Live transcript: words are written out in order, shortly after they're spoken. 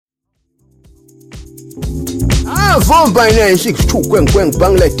Avomba 962 Kweng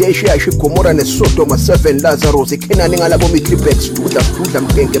Bangladesh yashi Gomora neSodoma 7 Lazarus eKenani ngalabo Micklebex 2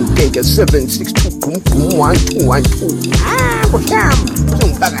 Mgenge 762 Gum 1212 kuhlam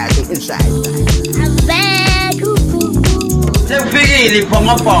singibakazi inside Abegu Sekufikile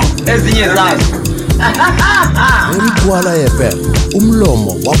iphongopho ezinye zazo Umkwala FM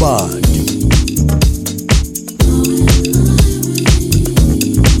umlomo wabantu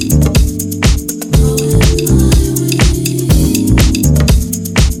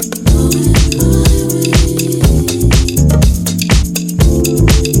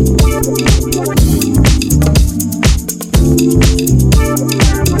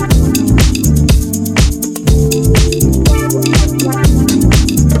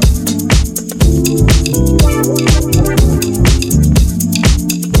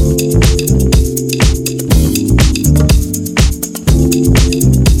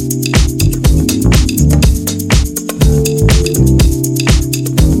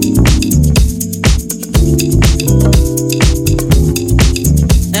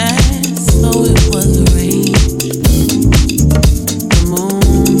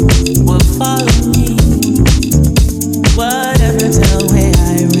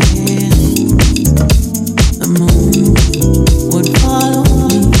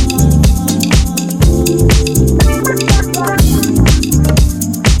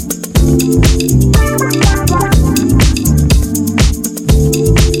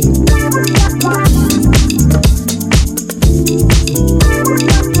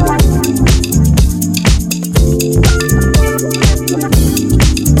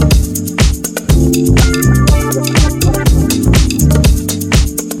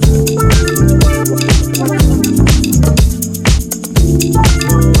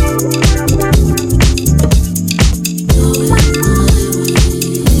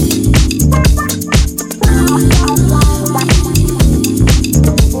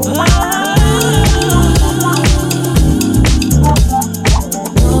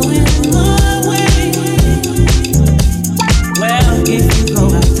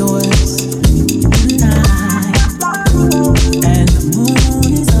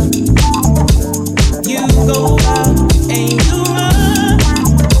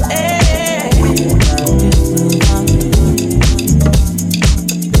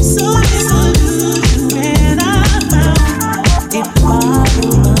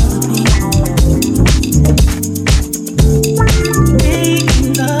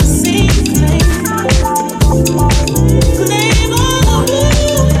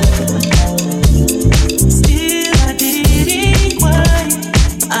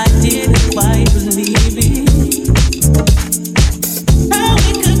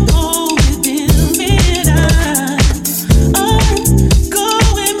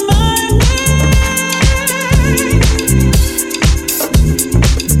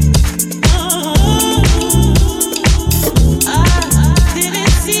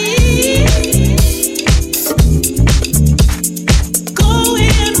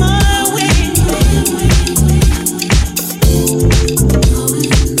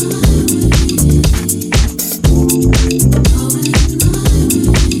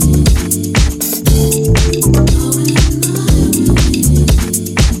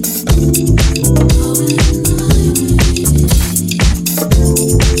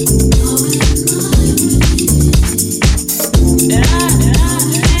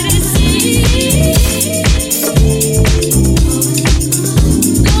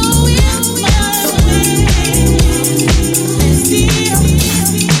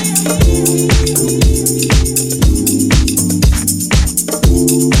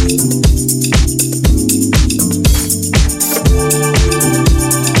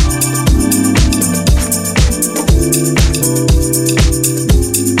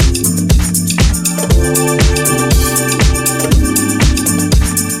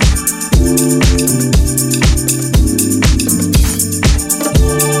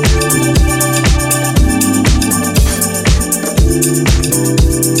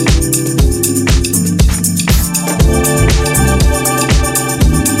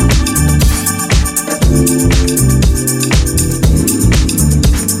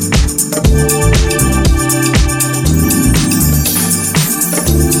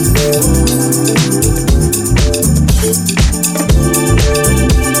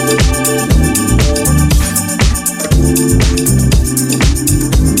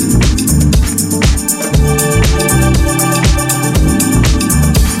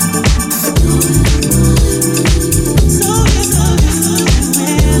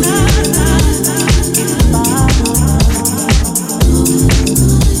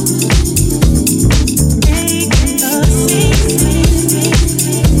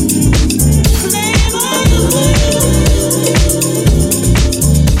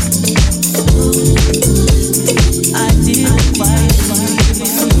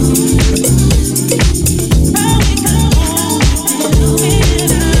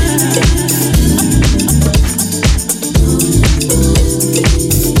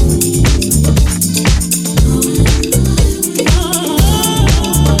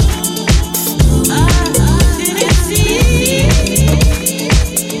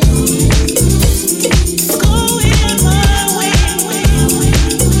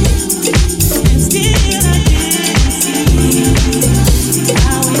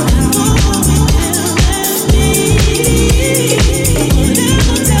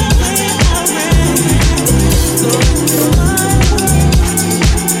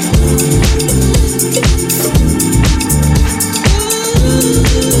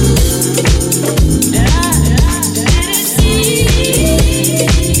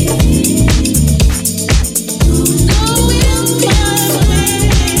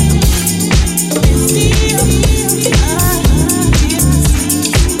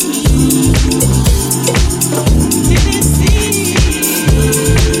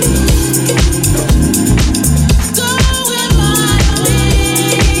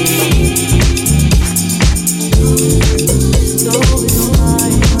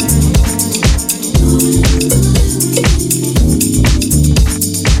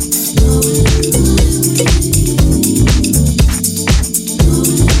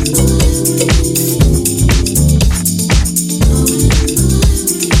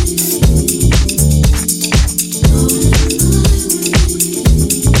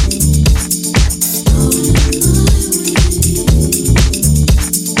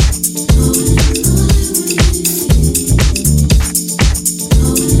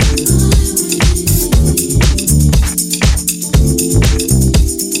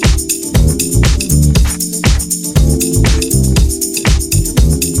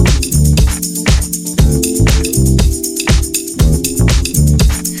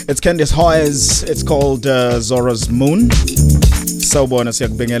It's Candice Hoyes. It's called Zora's Moon. Sawubona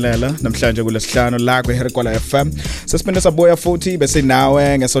siyakubingelela namhlanje kulesihlanu la kweHerkwala FM. Sesiphinde sabuya futhi bese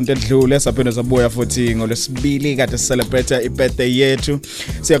nawe ngesonto edlule saphinde sabuya futhi ngolesibili kade celebrate ibirthday yethu.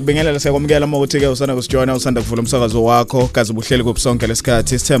 Siyakubingelela siyakwamukela ukuthi ke usanda kusijoina usanda kuvula umsakazo wakho kaze ubuhleli kubusonke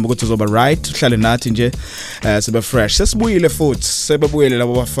lesikhathi. Sithemba ukuthi uzoba right, uhlale nathi nje sibe fresh. Sesibuyile futhi, sebebuyile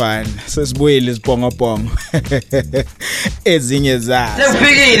labo bafana. Sesibuyile isibhongobhongo. Ezinye zazo.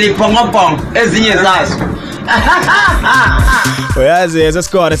 Sekufikile ibhongobhongo ezinye zazo. Uyazi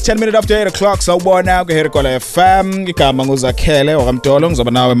sesikona it's 10 minutes after 8 o'clock sawubona kweHerkwala FM igama nguzakhele wakamdolo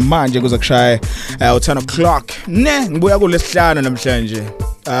ngizoba nawe manje kuze kushaya 10 o'clock ngibuya kulesihlanu namhlanje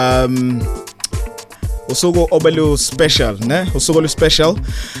usuku obelu special usuku olu special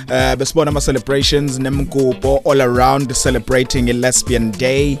besibona ama celebrations nemgubho all around celebrating a lesbian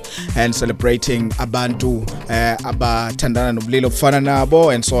day and celebrating abantu abathandana nobulili obufana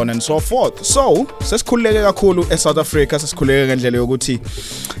nabo and so on and so forth. So sesikhululeke kakhulu eSouth Africa, sesikhululeke ngendlela yokuthi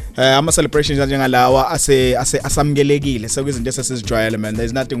ama celebrations njengalawa asamkelekile sekuyizinto esesizijwayele man.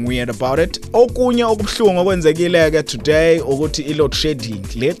 There's nothing weird about it. Okunye okubhlungu okwenzekile ke today ukuthi i-load shedding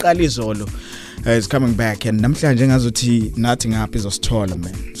leqala izolo is coming back and namhlanje ngazuthi nathi ngapha izosithola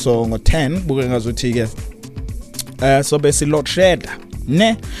man. So ngo10 buke ngazuthi ke so bese load shed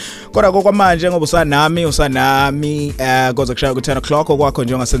kodwa kokwamanje ngoba usanami koze kushaya ku10 o'clock okwakho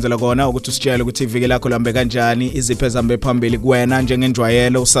nje ongasenzela kona ukuthi usitshele ukuthi iviki lakho lambe kanjani, iziphe zambe phambili kuwena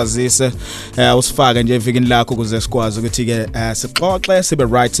njengenjwayelo usazise usifake nje evikini lakho ukuze sikwazi ukuthi ke sixoxe sibe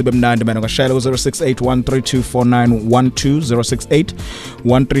right sibe mnandi mina ngashayela ku 0681324912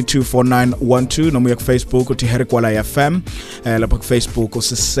 0681324912 noma ku Facebook uthi Herkwala FM lapha ku Facebook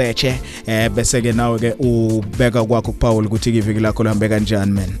usisearche bese ke nawe ke ubeka kwakho kuPaul ukuthi iviki lakho lambe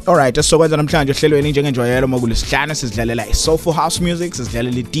kanjani man. Alright, sokwenza namhlanje ohlelweni njengenjwayelo makulesihlanu sizidlalela isoulful house music,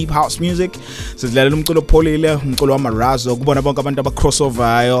 sizidlalela i-deep house music, sizidlalela umculo opholile, umculo wamarazo, kubona bonke abantu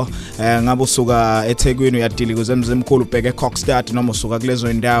abacrossovayo ngabe usuka eThekwini uyadili kuze emzimkhulu ubheke eCockstad noma usuka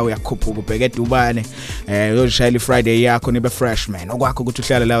kulezo indawo yakhuphuka ubheke eDubane uyoshayela iFriday yakho nibe fresh man. Okwakho ukuthi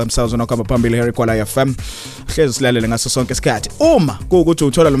uhlale la emsakazweni okhamba phambili Herkwala FM hlezi silalele ngaso sonke isikhathi. Uma kuukuthi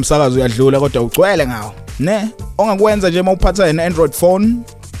uthola lo msakazo uyadlula kodwa ugcwele ngawo ongakwenza nje mawuphatha i-Android phone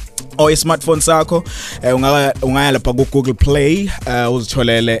or smartphone sakho ungaya lapha ku Google Play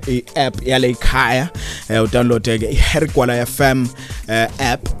uzitholele i-app yale ekhaya udownload ke iHerkwala FM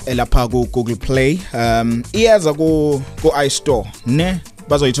app elapha ku Google Play iyaza ku iStore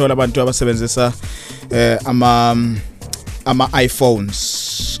bazoyithola abantu abasebenzisa ama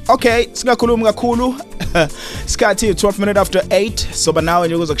iPhones. Okay, singakhuluma kakhulu. Sikhathi 12 minutes after 8 soba nawe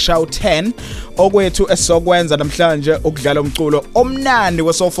nje kuze kushaya u10 okwethu esokwenza namhlanje ukudlala umculo omnandi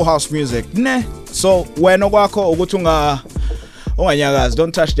we soulful house music so wena kwakho ukuthi unganyakazi,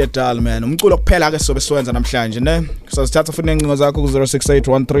 don't touch that dial man. Umculo kuphela ke sobe siwenza namhlanje sasithatha futhi incingo zakho ku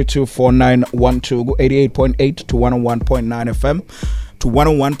 0681324912 ku 88.8 to 101.9 FM to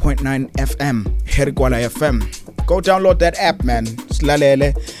 101.9 FM Herkwala FM. Go download that app man,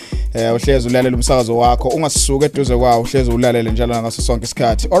 silalele uhlezi ulalela umsakazo wakho ungasisuka eduze kwawo uhlezi ulalele njalo ngaso sonke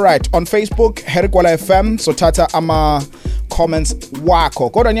isikhathi. Alright, on Facebook Herkwala FM so thatha ama comments wakho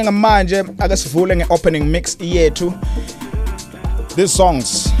kodwa njengamanje ake sivule ngeopening mix yethu. These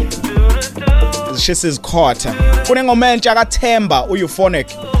songs Shis Quarter kunengoma entsha kaThemba uEuphonic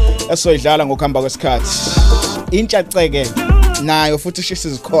esoyidlala ngokuhamba kwesikhathi intshaceke nayo futhi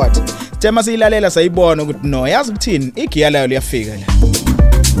Shis Quarter Themba siyilalela sayibona ukuthi no yazi ukuthini igiya layo liyafika la.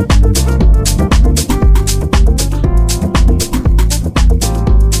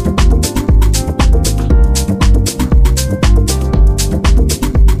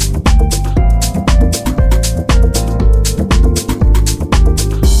 Been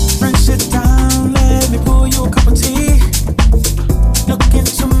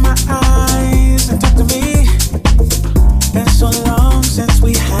so long since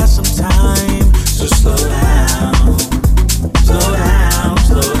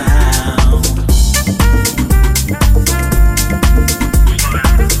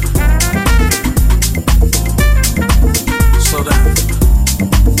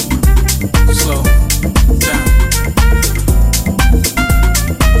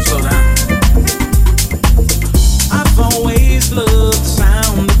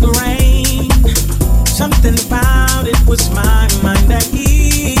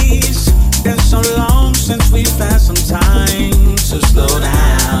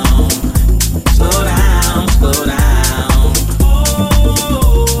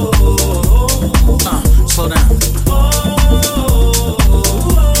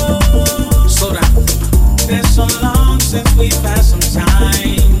we've had some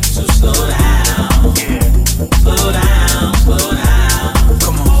time.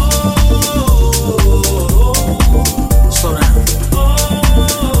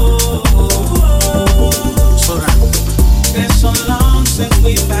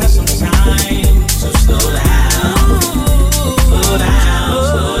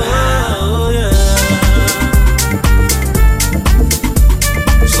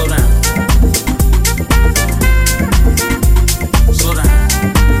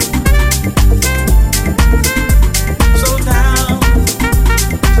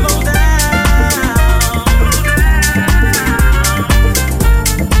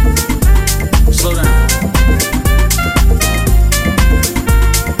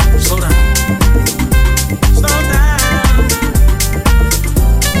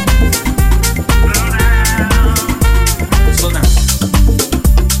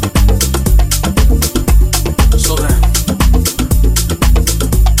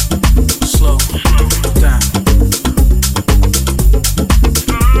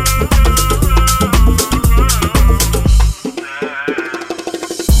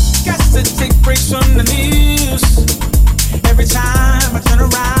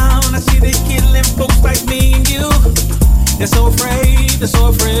 They're so afraid, they're so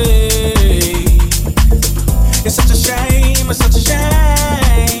afraid. It's such a shame, it's such a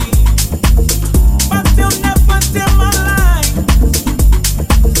shame. But they'll never dim my light.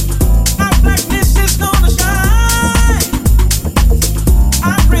 Our blackness is gonna shine.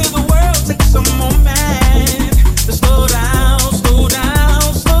 I pray the world takes a moment to slow down, slow down,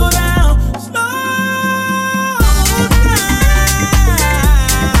 slow down, slow down,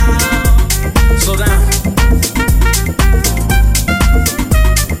 slow down.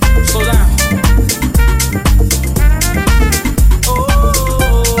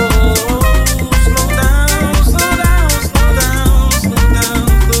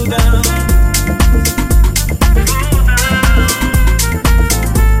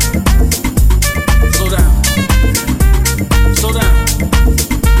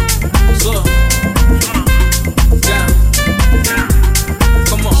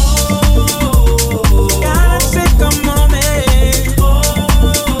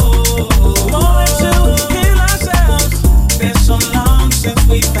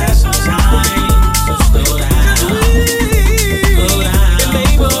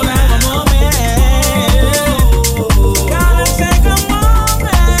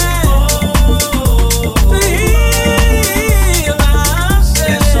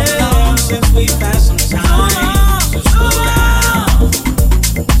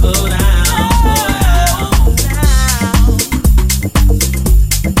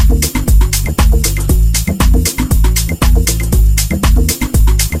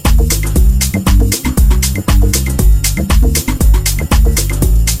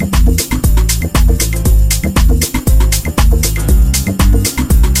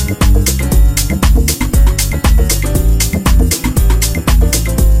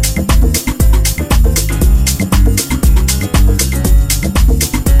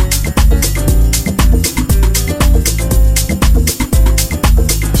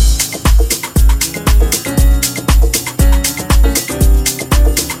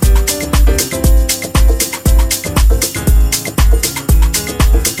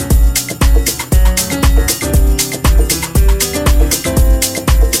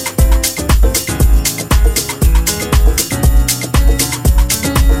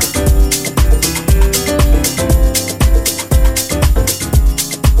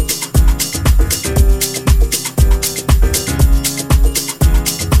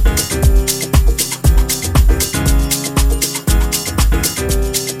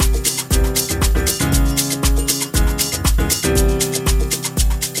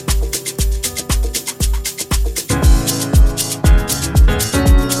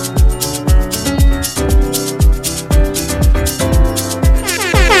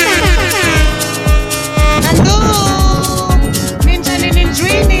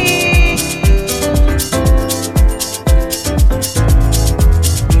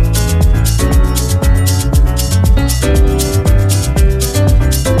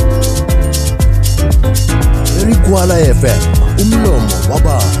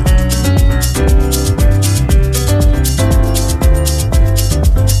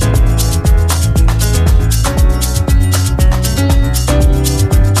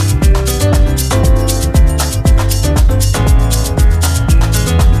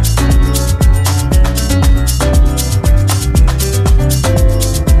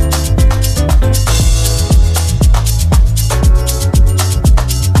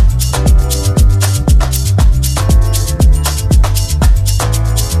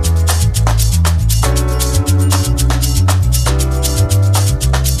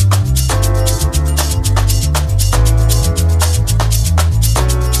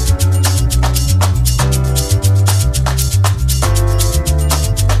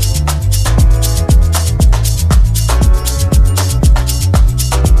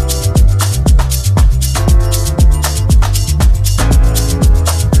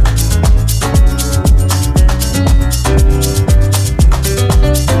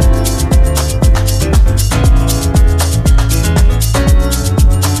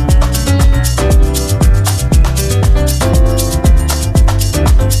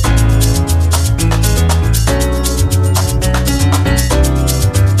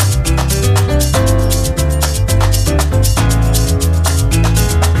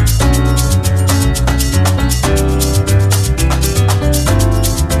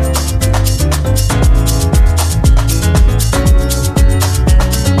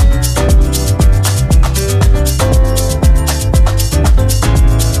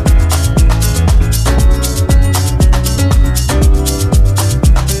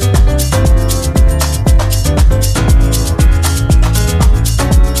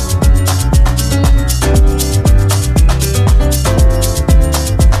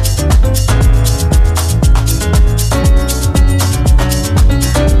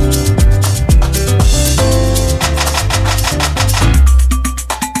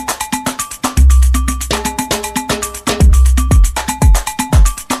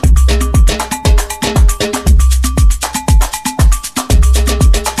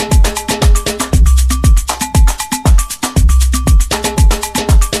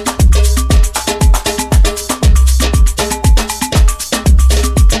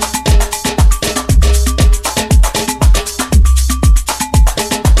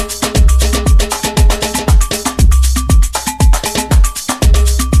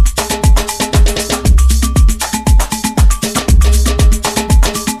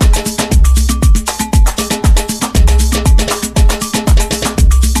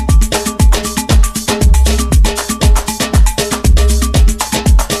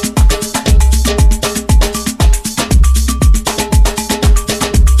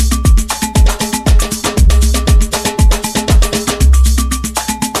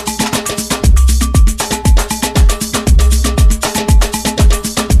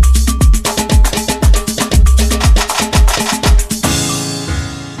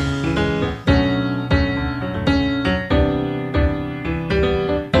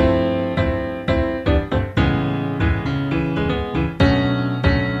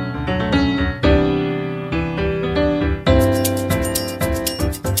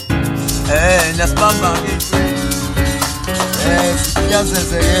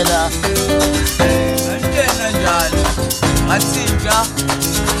 kuyasenzekela ngantena njalo ngathinja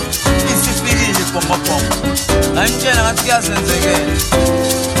isifikile ibhombobhombo ngantshela ngathi kuyasenzekela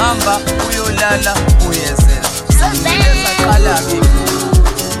hamba uyolala uyezela sezaqala-ke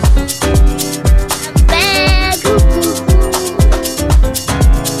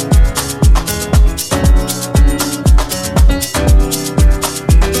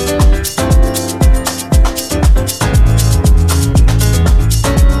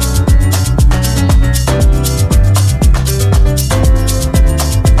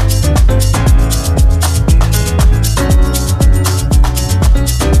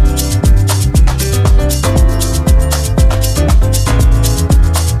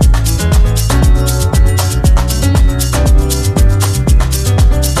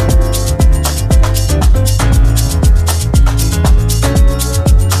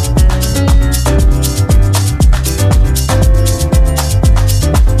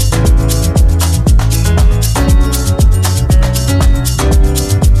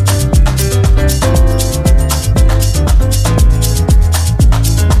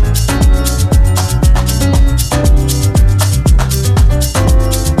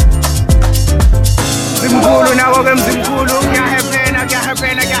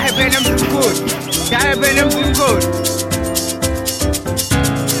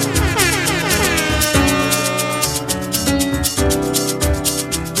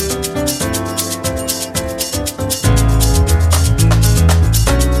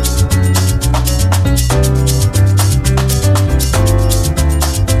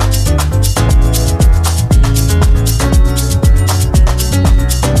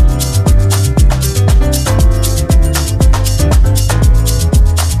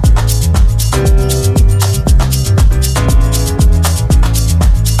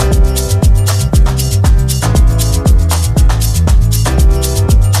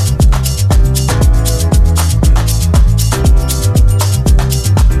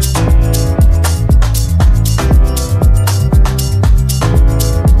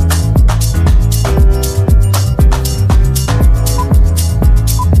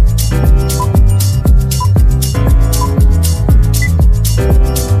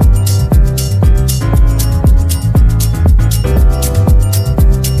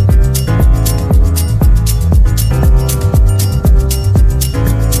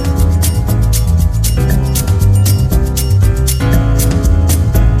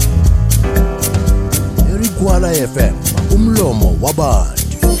FM, umlomo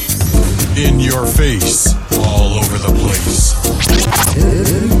wabantu. In your face, all over the place.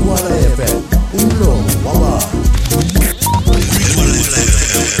 Kwala FM, umlomo wabantu.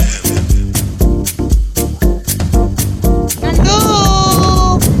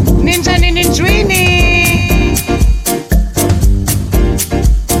 Hello, ninjani ninjwini.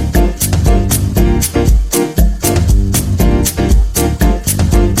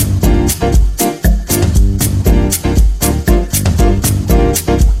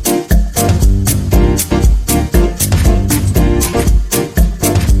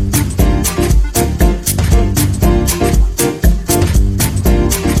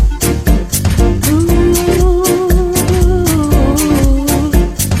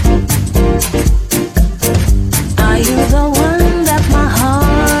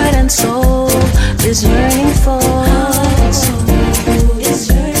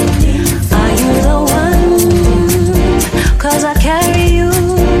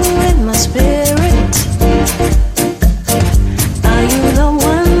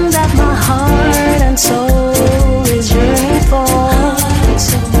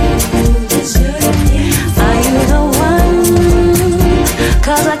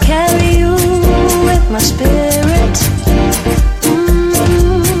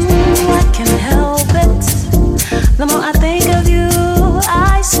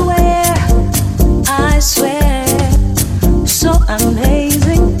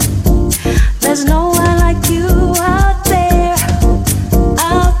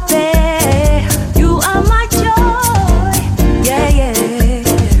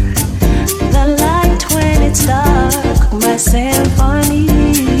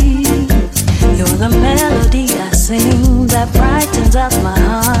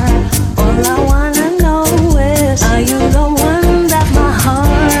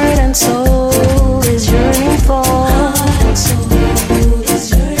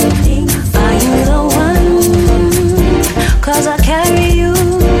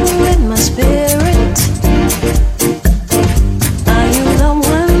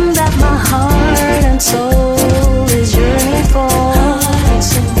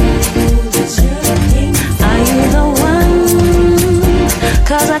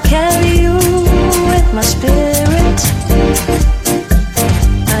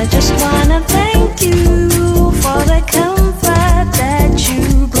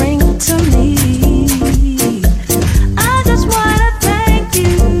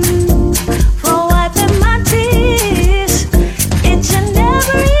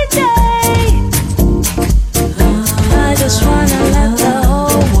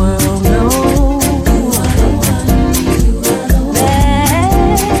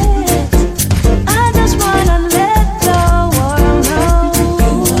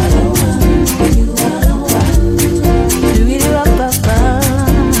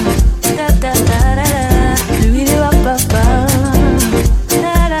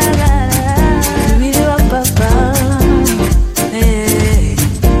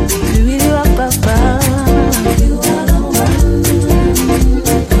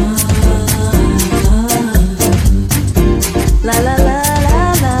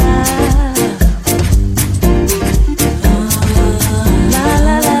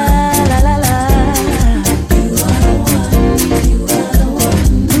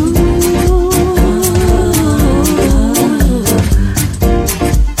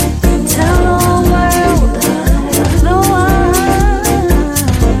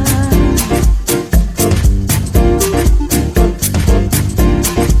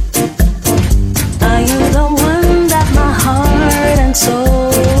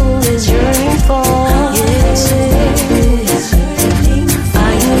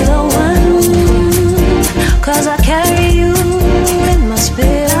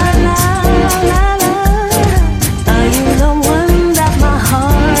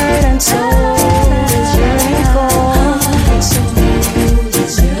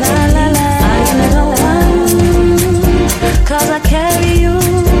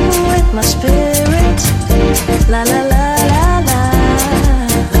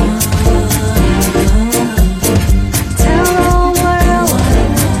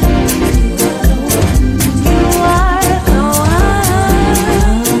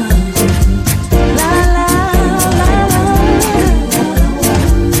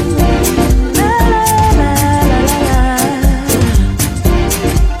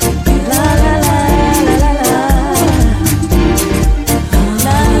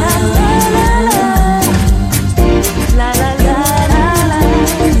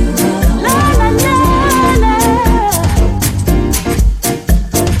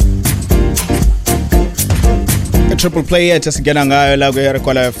 triple play yethu singena ngayo la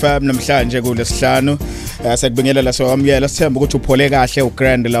kweRekwala FM namhlanje kulesihlanu. Sekubingelela sokwamukela sithemba ukuthi uphole kahle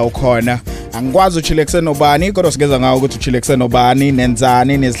uGrand la ukhona. Angikwazi uchile kusenobani kodwa sigeza ngawo ukuthi uchile kusenobani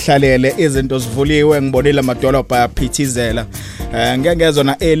nenzani nezihlalele izinto zivuliwe ngibonile amadolobha ayaphithizela. Ngeke ngezwe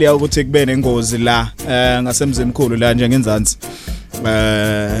na earlier ukuthi kube nengozi la ngasemzimkhulu la nje ngenzansi.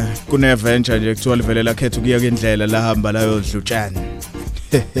 Kune adventure nje kuthiwa livelela khethu kuya kwindlela la hamba la yodlutshana.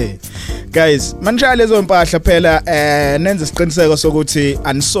 Guys, manjalo lezo mpahla phela nenze isiqiniseko sokuthi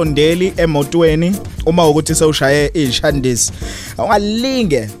anisondeli emotweni uma ukuthi sewushaye ishandisi.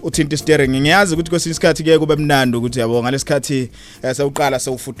 Awungalinge uthinta steering. Ngiyazi ukuthi kwesinye isikhathi kuye kube mnandi ukuthi yabo ngalesikhathi sewuqala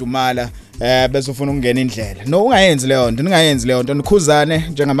sewufudumala bese ufuna ukungena indlela. No ungayenzi leyo nto, ningayenzi leyo nto. Nikhuzane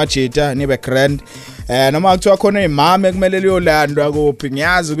njengamajita nibe grand. Noma kuthiwa khona imama kumele liyolandwa kuphi.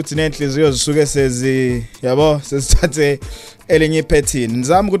 Ngiyazi ukuthi nenhliziyo zisuke sezi yabo sesithathe elinye iphethini.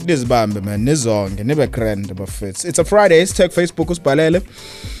 Nizama ukuthi nizibambe man, nizonke nibe grand bafethu. It's a Friday. Take Facebook usibhalele.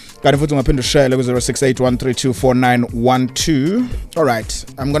 Kanti futhi ungaphinde ushare ku 0681324912. All right.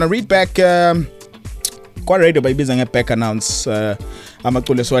 I'm going to read back kwa radio bayibiza ngeback announce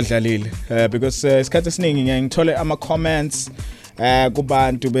amaculo esiwadlalile because isikhathi esiningi ngiyangithole ama comments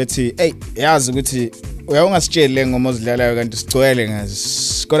kubantu bethi hey yazi ukuthi uyawungasitsheli ngoma ozidlalayo kanti sigcwele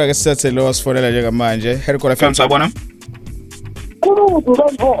ngazi. Kodwa ke sithathe lo sifonela nje manje. Herikola FM sabona.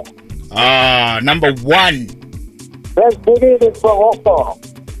 Number 1. Let's put it in for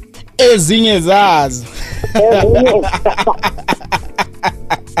Ezinye zazo.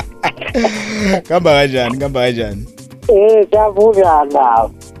 Kamba kanjani? Jabuka la.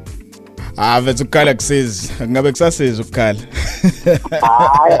 Vethu ukukhala kusiza. Ngabe kusasiza ukukhala.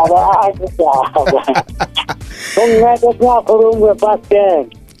 Hayi, ungeke kwakhulumwe past 10.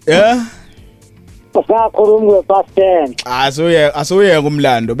 Yeah? Kwakhulumwe past 10. Asuye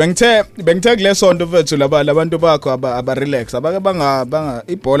kumlando. Bengithe kule sonto vethu labantu bakho aba relax. Abake banga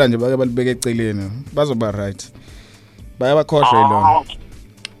ibhola nje bake balibeke eceleni. Bazoba right. Bayabakhohlwa ilona.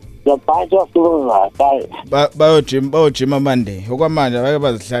 The bunch of losers. Bayojima Monday. Okwamanje bake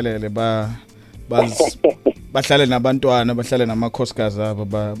bazihlalele bahlale nabantwana, bahlale namakhosikazi abo,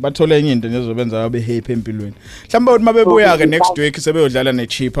 bathole enye into nezobenza babe happy empilweni. Mhlawumbe uthi mabebuya ke next week sebeyodlala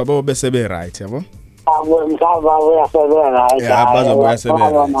neChipa babo bese be right, yabo? Ngizaba uyasebenza right. Yeah, bazobuya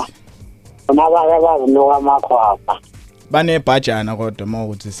sebenza. Unabake bazinuka amakhwapha. Banebhajana kodwa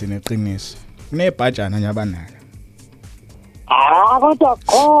mawukuthi sineqiniso. Kunebhajana nje abanalo. Kodwa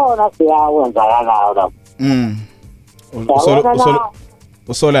khona siyawenzakalayo lapho.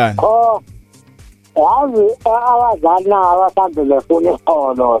 Usolani? Yazi abazali abasambele funa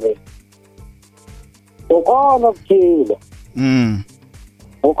isikolo le. Ukhona ukuthile.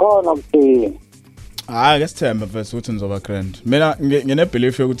 Ukhona ukuthile. Hayi ngesithemba mfethu ukuthi nizoba grand. Mina ngine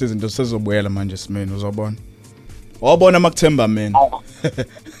belief yokuthi izinto sezobuyela manje simeni uzobona. Wabona makuthemba mina.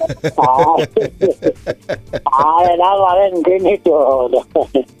 Hayi la vale ngini todo.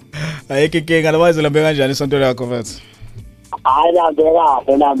 Ayikike lawazi lambe kanjani isonto lakho mfethu? Hayi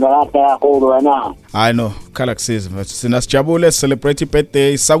nambela kakhulu wena. I know, khala kusiza mfethu. Sina sijabule celebrate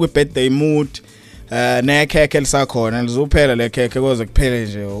birthday, sakwi birthday mood. Nekhekhe lisakhona lizophela lekhekhe koze kuphele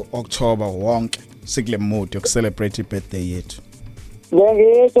nje October wonke sikule mood yokucelebrate birthday yethu.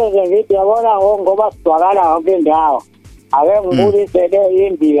 Ngithi yabona ngoba sidwakala yonke indawo. Ake ngibulise le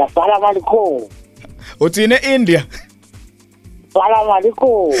India sala malikho. Uthine India? Sala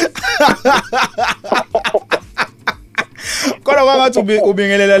malikho. Kodwa kwangathi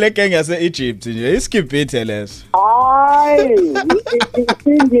ubingelela le gang yase Egypt nje iskipithe leso. Hayi,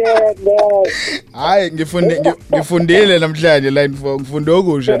 India le. Hayi ngifundile namhlanje line 4 ngifunde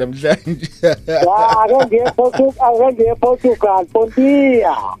okusha namhlanje. Ake ngiye Portugal,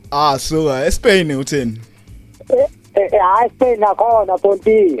 Pontia. Suka eSpain uthini? Hayi Spain nakhona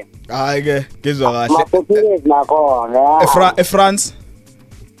Pontia. Hayi ke ngizwa kahle. Portuguese nakhona. France?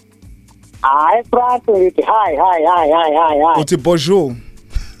 Hayi France uthi hi. Uthi bonjour.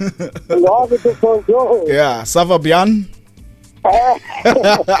 No, uthi bonjour. Yeah, ça va bien?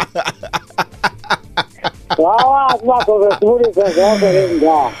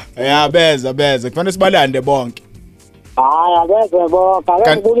 Yeah, beza. Kufanele sibalande bonke. Hayi, beza bonke.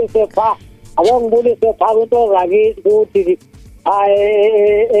 Ake ngibulise pha into zakithi ukuthi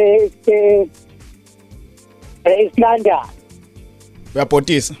Islanda.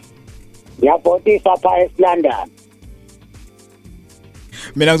 Uyabhotisa? Ngiyabhotisa pha eSlondon.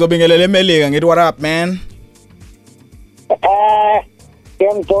 Mina ngizobingelela eMelika ngithi what up man?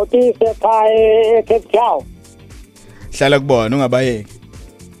 Ngiyabhotisa pha eCape Town. Hlala kubona ungabayeki.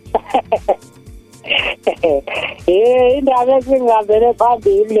 Indaba esingihambele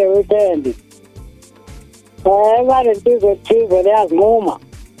phambili le weekend. Ngale nsizwe thize leyazimuma.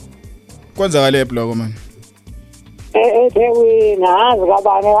 Kwenzakale bloko man. Ethekwini hazi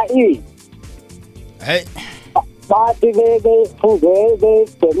kabani ka Hey. bathi bephuze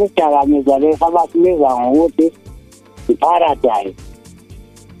bemidakamizwa lesa abasibiza ngokuthi i-paradise.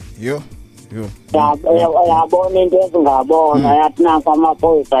 Yo. Yabona into esingabona yathi nanka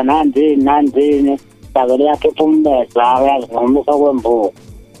amaphoyisa nandini davele yakhipha umbesa yazingomisa kwembuko.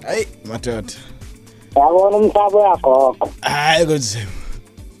 Hey madoda. Yabona umhlaba uyagoqa. Hayi kunzima.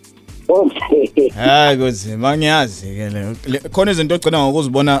 Hayi kunzima ngiyazi ke le. Khona izinto ogcina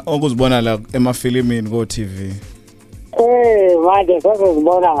ngokuzibona la emafilimini ko TV. Manje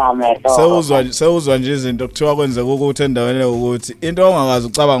sesizibona ngamehlo. Sewuzwa nje izinto kuthiwa kwenzeka ukuthi endaweni ukuthi into ongakazi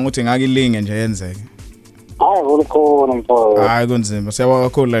ucabanga ukuthi ngakilinge nje yenzeke. Hayi kulikhona mfowethu. Hayi kunzima siyabonga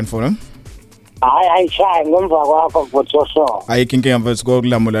kakhulu line phone. Hayi shaya ngemva kwakho futhi so. Ayikho inkinga mfethu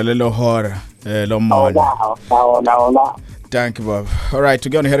kokulamula lelo hora lo mola. Awona. Thank you baba. All right,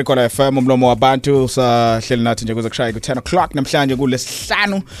 tukuyona here Kola FM umlomo wabantu sahleli nathi nje kuze kushaya ku 10 o'clock namhlanje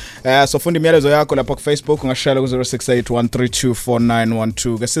kulesihlanu. So funda imiyalezo yakho lapha ku Facebook ungashayela ku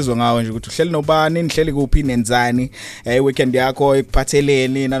 0681324912 ke sizwe ngawe nje ukuthi uhleli nobani, nihleli kuphi nenzani, weekend yakho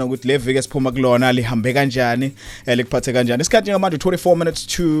ikuphatheleni nanokuthi le viki esiphuma kulona lihambe kanjani, likuphathe kanjani. Isikhathi njengamanje 24 minutes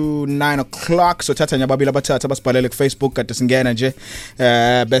to 9 o'clock. So thatha nyababili abathatha basibhalele ku Facebook kade singena nje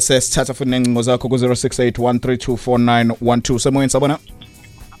bese sithatha futhi nencingo zakho ku 0681324912 semoyeni sabona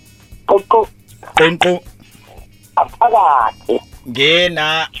Kokko aphakathi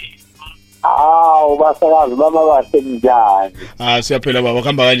ngena basakazi bama basenjani. Siyaphila baba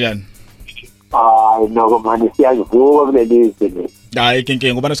kuhamba kanjani? Noko manje siyavuka kulelizwe le. Hayi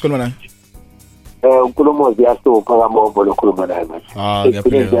inkinga ngubani sikhuluma naye? Unkulumo ziyasupha kamombo lokhuluma naye manje.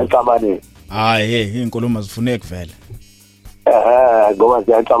 Ngiyaphila. Ziyaxabane. Hayi inkulumo zifuneka vele. Ngoba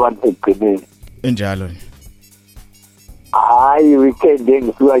ziyaxabana ekugcineni. Enjalo nje. Hayi weekend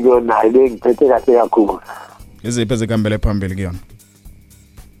engisuka yona ngiphethe kahle kakhulu. Iziphi ezikambele phambili kuyona?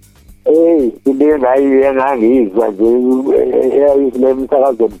 Into engangizwa nje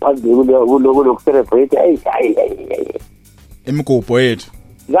eyayisilemsakazweni phambili kuloku-celebrate. Imigubho yethu.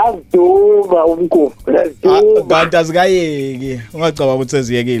 Zaziduma umgubho. Kanti azikayeki. Ungacabanga ukuthi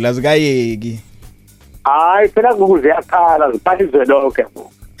seziyekile azikayeki. Hayi phela ngokuziyakhala ziphalizwe lonke.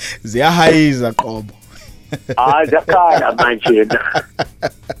 Ziyahayiza qobo. Zakhala manje.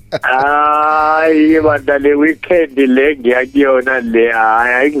 Bandale weekend le ngiyakuyona le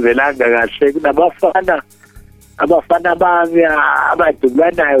ayikuvelanga kahle kunabafana bami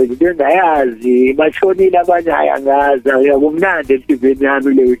abadubulanayo nje engayazi bashonile abanye ayangazi yakumnandi empilweni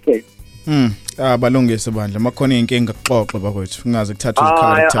yami le weekend. Balungise bandla makhona inkinga kuxoxe bakwethu ungaze kuthatha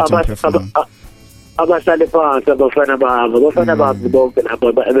isikhala kuthatha umphefumulo. Abasale phansi abafana bami bonke lapha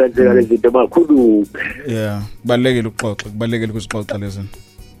abenzeka lezi zinto bakhulume. Kubalekile kubalekile ukuzixoxa lezi.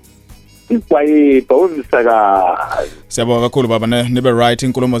 Ibayibha umsakazi. Siyabonga kakhulu baba nibe right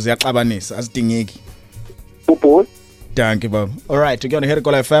inkulumo ziyaxabanisa azidingeki. Ubho. Thank you baba. All right, tukuyona here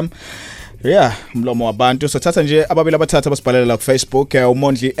Kola FM. Umlomo wabantu so thatha nje ababili abathatha basibhalela la ku Facebook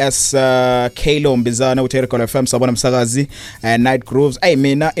uMondli S Kalo Mbizana uthi Kola FM sabona umsakazi Night Grooves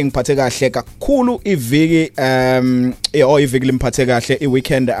mina engiphathe kahle kakhulu iviki iviki limphathe kahle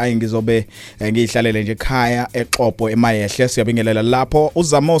iweekend ngizobe ngihlalele nje ekhaya eXhopo emayehle siyabingelela lapho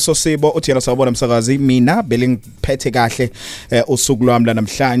uZamoso Sibo uthi yena sabona umsakazi mina belingiphethe kahle usuku lwami la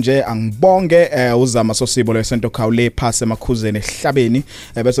namhlanje angibonge uZamoso Sibo lo Sento Khawule phase emakhuzeni ehlabeni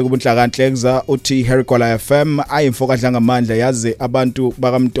bese kubunhlakanhle uthi Harry Kola FM ayimfoka dlanga amandla yazi abantu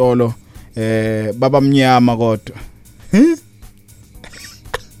bakamtolo babamnyama kodwa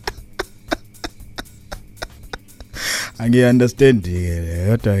angi understand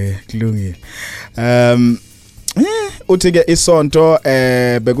kodwa ke kulungile uthi ke isonto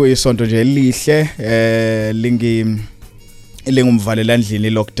bekuyisonto nje elihle lingumvalela endlini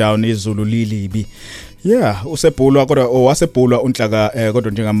lockdown izulu lilibi. Usebhulwa kodwa wasebhulwa unhlaka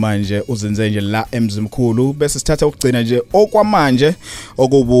kodwa njengamanje uzenze nje la emzimkhulu bese sithatha ukugcina nje okwamanje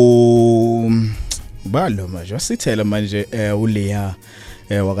okubu balo manje wasithela manje uleya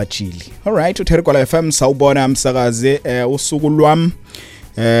wakachili. All right, uTherry Kola FM sawubona umsakazi usuku lwami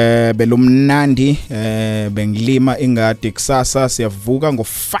belumnandi bengilima ingadi kusasa siyavuka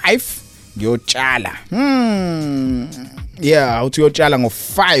ngo5 ngiyotshala. Uthi uyotshala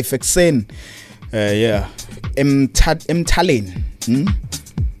ngo5 ekseni. Emthaleni.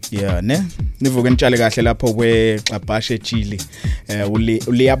 Nivuke nitshale kahle lapho kweXabhashe Jili.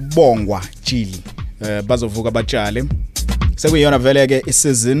 Uliyabongwa Jili. Bazovuka abatshale. Sekuyona vele ke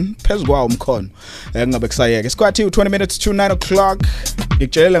isizin phezukwa umkhono. Kungabe kusayeke. Isikhathi u20 minutes to 9 o'clock.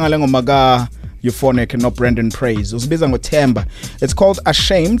 Ngikutshelela ngale ngoma Euphonic no Brandon Praise. Usibiza ngoThemba. It's called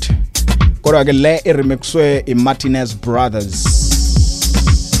Ashamed. Kodwa ke le remixwe iMartinez Brothers.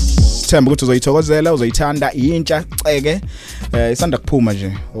 Themba ukuthi uzoyithokozela, uzoyithanda intsha ceke. Isanda kuphuma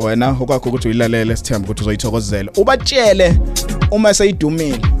nje. Wena okwakho ukuthi uyilalele sithemba ukuthi uzoyithokozela. Ubatshele uma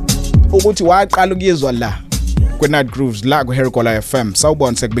seyidumile ukuthi waqala ukuyizwa la kweNight Grooves la ku Herikola FM.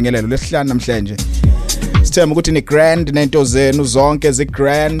 Sawubona sekubingelelo lesihlanu namhlanje. Sithemba ukuthi ni grand nento zenu zonke ezi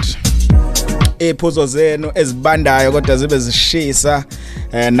grand. Iphuzo zenu ezibandayo kodwa zibe zishisa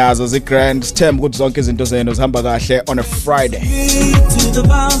nazo zi grand. Sithemba ukuthi zonke izinto zenu zihamba kahle on a Friday.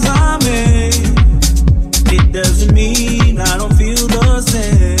 It doesn't mean I don't feel the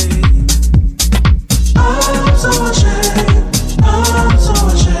same. I'm so ashamed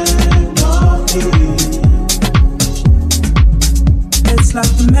of me. It's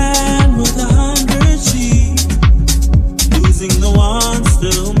like the man with 100 sheep, losing the one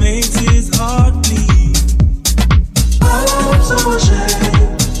still makes his heart bleed. I'm so ashamed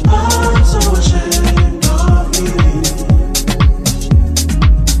of me.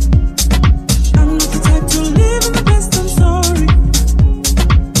 I'm not the type to live in the past, I'm sorry.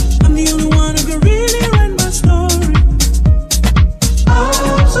 I'm the only one who can really write my story.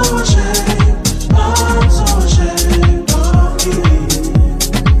 I'm so ashamed of me.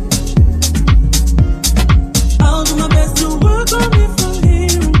 I'll do my best to work on it from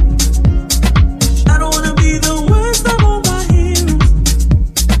here. I don't wanna be the worst of all my heroes.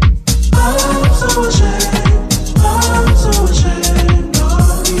 I'm so ashamed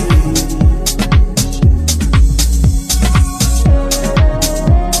of me.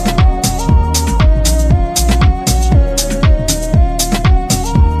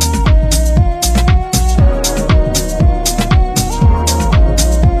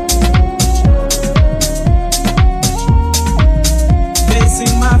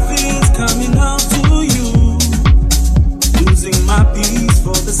 Facing my fears, coming up to you, losing my peace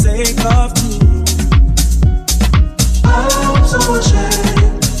for the sake of two. I'm so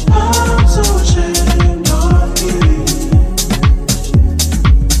ashamed of me.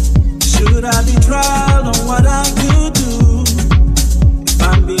 Should I be trial on what I could do? If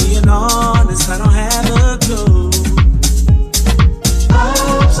I'm being honest, I don't have a clue.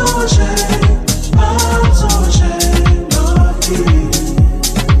 I'm so ashamed of me.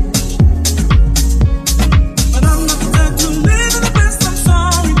 But I'm not the type to live in the past, I'm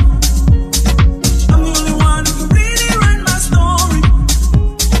sorry. I'm the only one who can really write my story.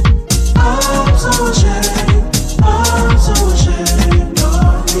 I'm so ashamed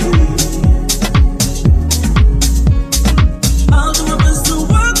of me. I'll do my best to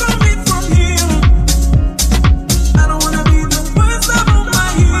work on it from here. I don't wanna be the worst of all my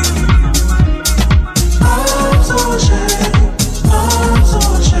heroes. I'm so ashamed of me. I'm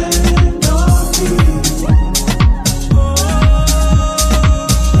so ashamed of me.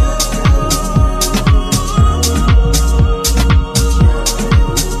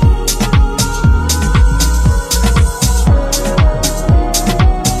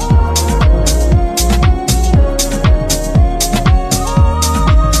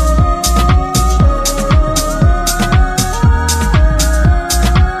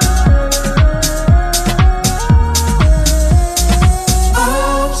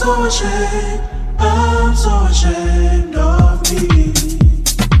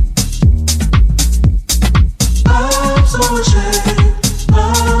 I'm so ashamed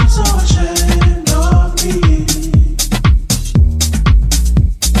of me.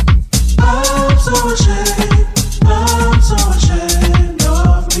 I'm so ashamed of me.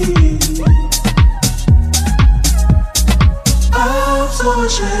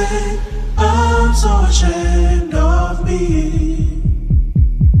 I'm so ashamed of me.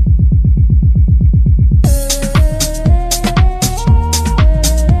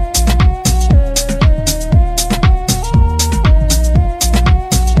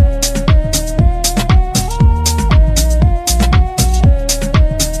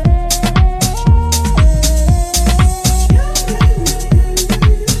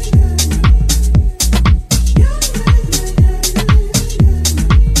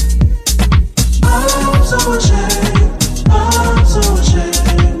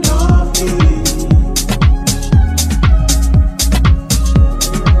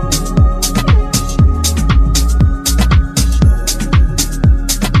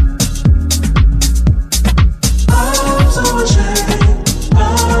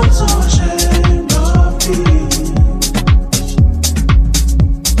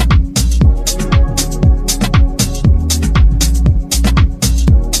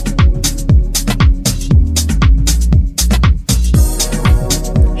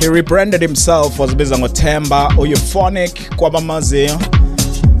 He rebranded himself wazibiza ngoThemba Euphonic kwabamaziyo.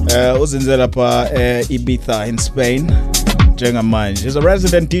 Uzinze lapha Ibiza in Spain njengamanje. He's a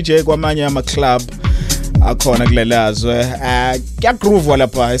resident DJ kwamanye ama club akhona kulelazwe. Kuyagroove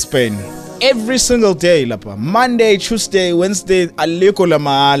lapha eSpain. Every single day lapha. Monday, Tuesday, Wednesday alikho la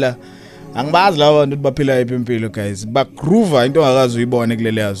mahala. Angibazi laba bantu baphila impilo guys. Bagroove into ongakazi uyibone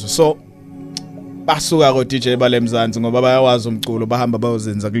kulelazwe. So basuka ko DJ balemzansi ngoba bayawazi umculo bahamba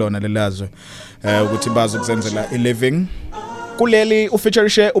bayozenza kulona lelazwe ukuthi bazi ukuzenzela i living. Kuleli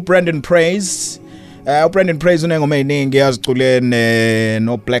ufeaturishe uBrandon Praise. uBrandon Praise unengoma eziningi yaziculene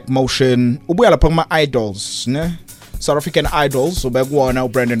no Black Motion. Ubuya lapha kuma idols, ne? South African idols ubekuwona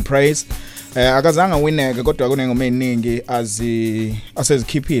uBrandon Praise. Akazanga wineke kodwa kunengoma eziningi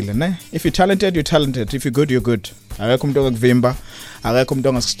asezikhiphile, ne? If you're talented, you're talented. If you're good, you're good. Akekho umuntu ongakuvimba, akekho umuntu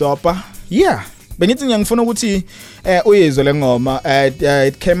ongakustopa. Yeah. Bengithi ngiyangifuna ukuthi uyizwe lengoma.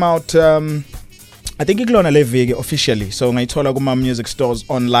 It came out I think ikulona le viki officially, so ngayithola kuma music stores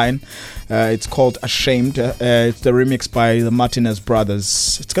online. It's called Ashamed. It's the remix by the Martinez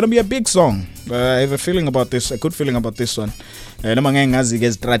brothers. It's going to be a big song. I have a feeling about this, a good feeling about this one. Noma ngeke ngazi ke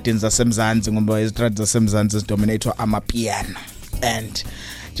ezitradini zasemzansi ngoba izitradini zasemzansi zidominator amapiano. And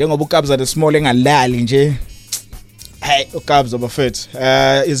njengoba uKabza the Small engalali nje. Hey, Ukabza bafethu.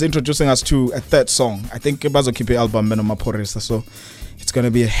 Is introducing us to a third song. I think bazokhipha album benoma Porisa, so it's going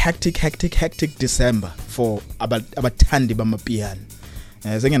to be a hectic December for abathandi bamapiano.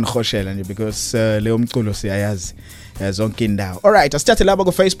 Sengiyangikhoshela nje because leyo mculo siyayazi zonke indawo. All right, asithathe lapha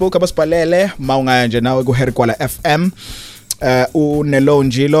ku Facebook abasibhalele mawungaya nje nawe ku Herikwala FM. Unelo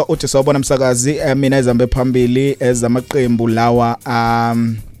Njilo uthi sawubona msakazi, mina ezambe phambili ezamaqembu lawa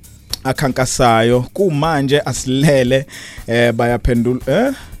akhankasayo kumanje asilele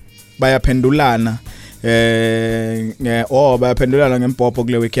bayaphendulana bayaphendulana ngempopho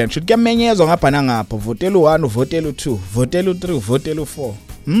kule weekend. Should kuyamenyezwa ngapha nangapha, votela u1 votela u2 votela u3 votela u4.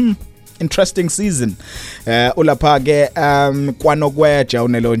 Interesting season. Ulapha ke kwanokweja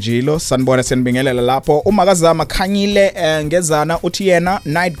unelo Njilo sanibona senibingelela lapho. Umakazama khanyile ngezana uthi yena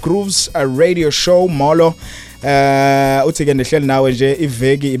Night Grooves a radio show molo. Uthi ke ndehleli nawe nje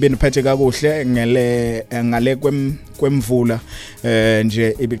iveki ibiniphethe kakuhle ngale kwemvula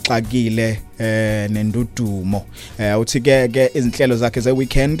nje ibixakile nendudumo. Uthi ke izinhlelo zakhe ze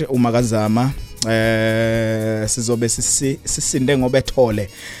weekend umakazama sizobe sisinde ngobethole.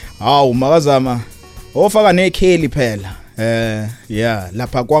 Hawu Makazama ofaka nekheli phela. Yeah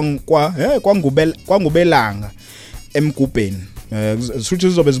lapha kwangubelanga emgubheni. Sithi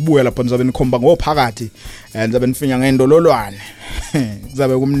sizobe sibuya lapha nizobe nikhomba ngophakathi nizobe nifinya ngendololwane.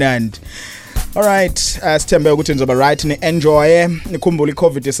 Kuzabe kumnandi. All right, sithembe ukuthi nizoba right ni enjoy, nikhumbule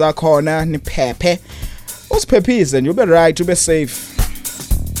iCovid isakhona, niphephe. Usiphephise nje ube right, ube safe.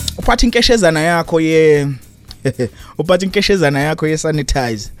 Uphathe inkeshezana yakho uphathe inkeshezana yakho ye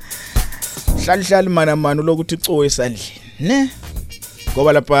sanitize. Hlali mana lokuthi icowe esandleni, ne?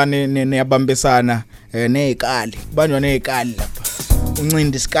 Ngoba lapha niyabambisana nezikali. Kubanjwa nezikali lapha.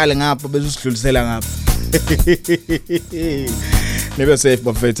 Uncinde isikali ngapha bese usidlulisela ngapha. Nebe safe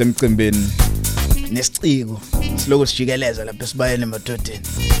bafethu emcimbini. Nesiciko siloko sijikeleza lapha esibayeni emadodeni.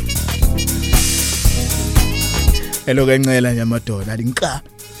 Eloko encela nje amadoda alinqa.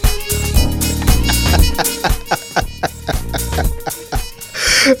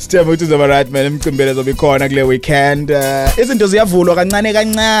 Sithemba ukuthi uzoba right man, emcimbini ezobe khona kule weekend. Izinto ziyavulwa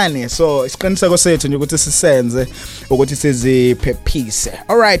kancane, so isiqiniseko sethu nje ukuthi sisenze ukuthi siziphephise.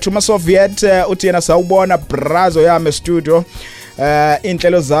 All right, uMasoviet uthi yena sawubona brazo yami studio.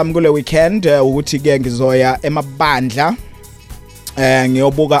 Inhlelo zami kule weekend ukuthi ke ngizoya emabandla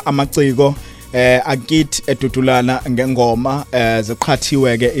ngiyobuka amaciko akit edudulana ngengoma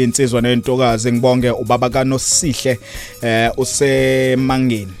zeqhathiwe ke insizwa nentokazi. Ngibonge ubaba kaNosihle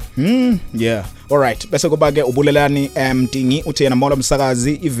usemangeni. Yeah. All right, bese kuba ke ubulelani Mdingi uthi yena mola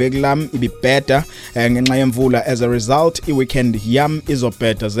umsakazi iveki lami ibibheda ngenxa yemvula. As a result iweekend yam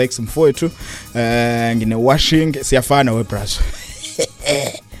izobheda. Zex mfowethu ngine washing siyafana webrazo.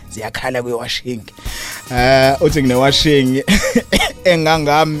 Ziyakhala kwe washing. Uthi ngine washing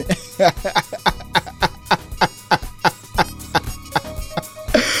engangami.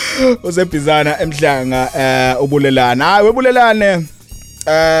 Usebhizana emhlanga ubulelana. Hayi webulelane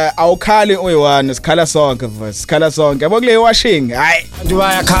awukhali uyi1 sikhala sonke mfowethu, sikhala sonke. Yabo kule washing hayi abantu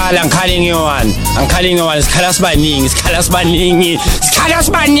bayakhala, ngikhali ngiyi1 angikhali ngiyi1 sikhala sibaningi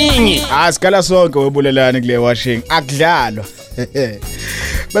sikhala sonke webulelane kule washing akudlalwa.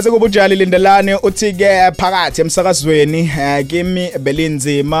 Bese kubujali lindelane uthi ke phakathi emsakazweni kimi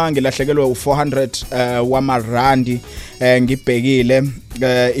belinzima ngilahlekelwe u400 wamarandi ngibhekile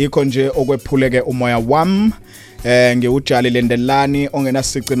ikho nje okwephuleke umoya wami ngiwujali lendelani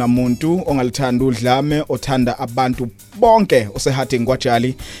ongenasici namuntu ongalithanda udlame othanda abantu bonke usehadi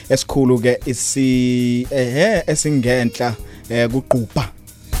ngwajali esikhulu ke esingenhla kuqhupha.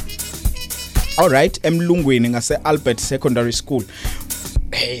 All right, emlungwini ngase Albert Secondary School.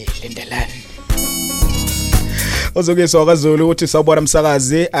 Hey lendelani Ozokiswa kaZulu uthi sawubona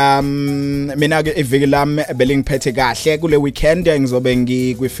msakazi mina ke iviki lami belingiphethe kahle kule weekend ngizobe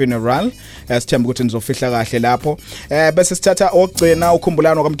ngikwi funeral sithemba ukuthi nizofihla kahle lapho bese sithatha okugcina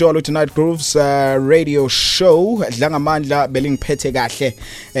ukhumbulano kaMtolo uthi Night Grooves radio show dla ngamandla belingiphethe kahle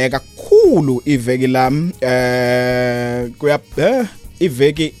kakhulu iviki lami kuya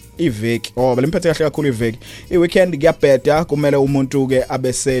iviki belimphethe kahle kakhulu iveki iweekend kuyabheda kumele umuntu ke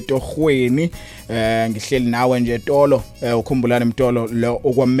abesetohweni ngihleli nawe nje tolo ukhumbulane Mtolo lo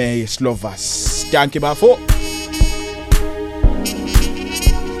okwameye Slovas thank you bafo.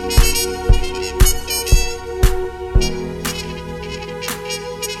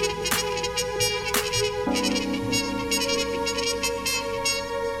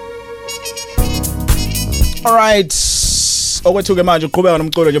 All right, okwethuke manje uqhubeka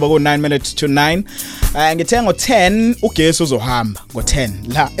nomculo nje baku 9 minutes to 9 ngithe ngo10 ugesi uzohamba ngo10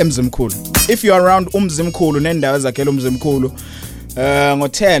 la emzimkhulu if you are around umzimkhulu nendawo ezakhela umzimkhulu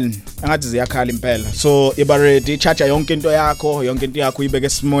ngo10 angathi ziyakhala impela so iba ready charge yonke into yakho uyibeke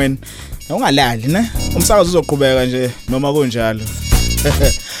esimweni ungalali ne umsakazo uzoqhubeka nje noma kunjalo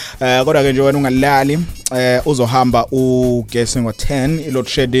kodwa ke nje wena ungalali uzohamba ugesi ngo10 i load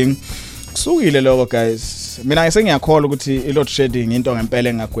shedding kusukile lokho guys mina ngisengiyakholwa ukuthi i load shedding into ngempela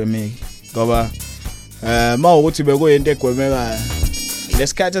engagwemeki ngoba ma ukuthi bekuyinto egwemekayo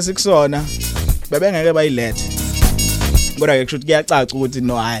lesikhathi esikusona bebengeke bayilethe kodwa ke kusho ukuthi kuyacaca ukuthi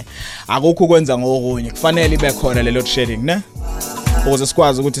no hayi akukho ukwenza ngokunye kufanele ibe khona le load shedding ne ukuze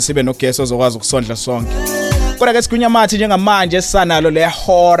sikwazi ukuthi sibe nogesi ozokwazi ukusondla sonke kodwa ke sikunyamathi njengamanje sanalo le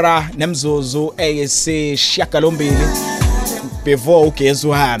hora nemzuzu eyisishiyagalombili before ugesi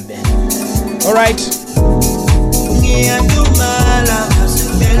uhambe. All right. Ngiyadumala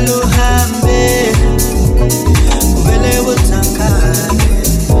asibelo hambe uvele uthakale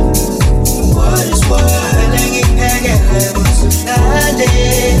what is what ngiphelele usihlale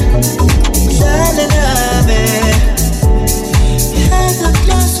nami have a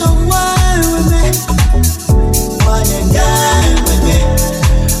glass of wine with me wanna dine with me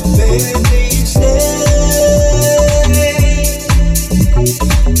baby please stay.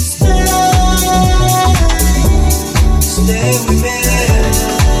 Stay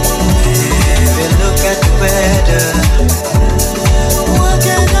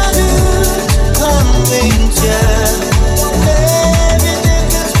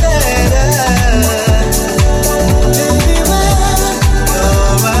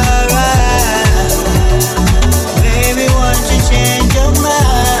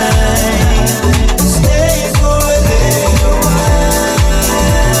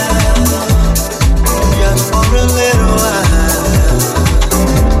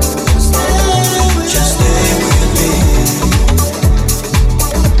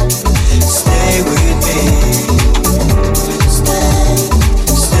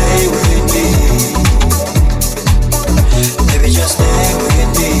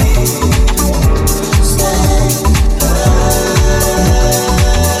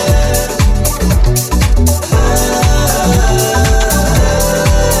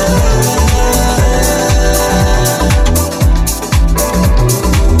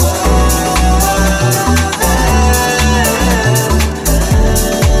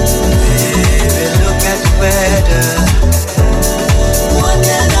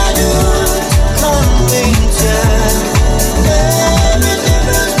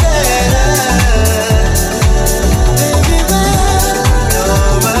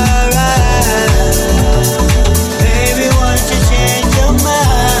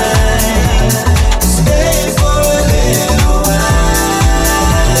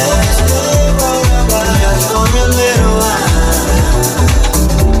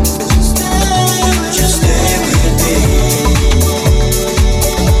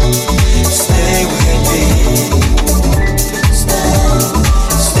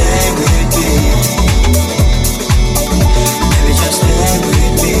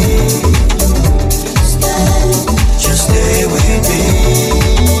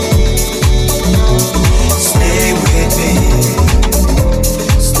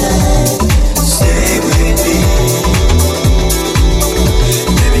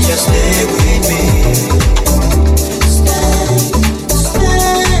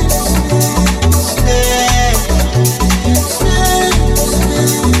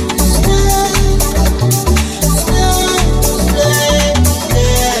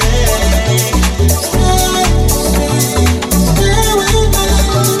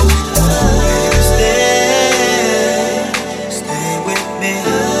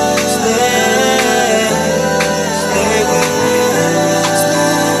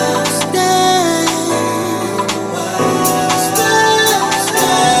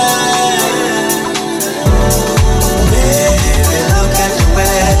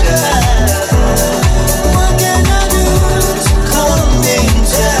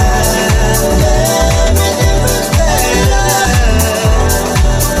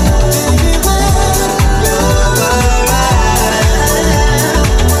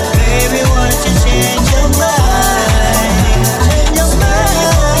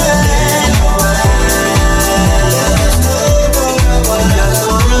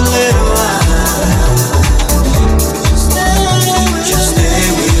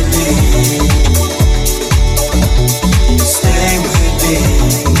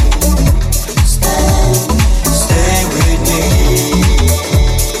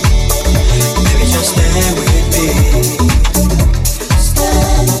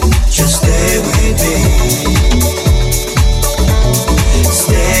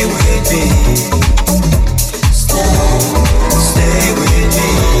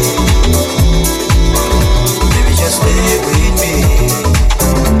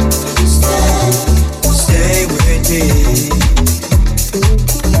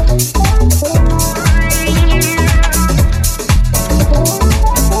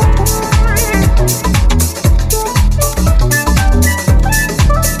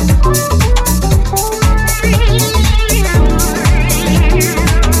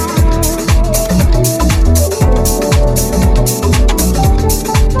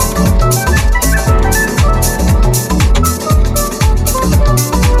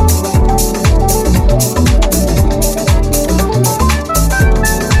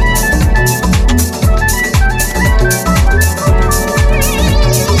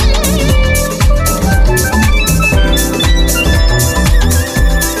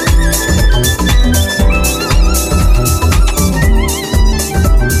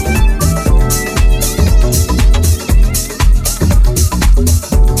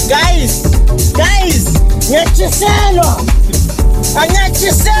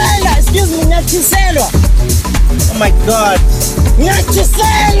Ngiyatshiselwa. Oh my God.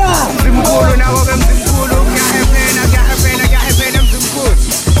 Ngiyatshiselwa. Mzimkhulu nako ke mzimkhulu kuyahephena mzimkhulu.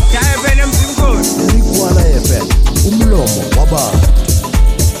 Kuyahephena mzimkhulu. Erikwala FM umlomo wabantu.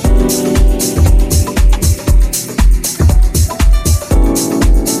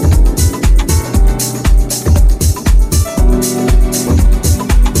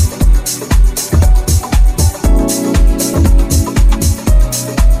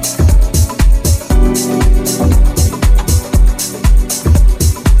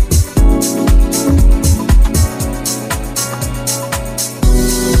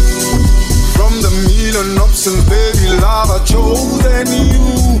 Since baby love, I chosen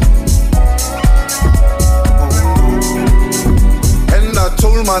you. And I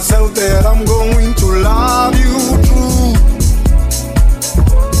told myself that I'm going to love you true.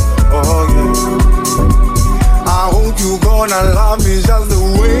 Oh yeah. I hope you gonna love me just the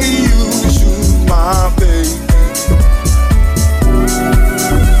way you should, my baby.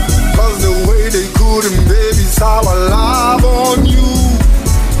 Cause the way they couldn't, baby, is how I love on you.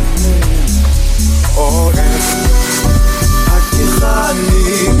 Oh, akirani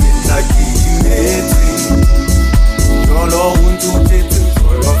nakimeti Yolo untu tete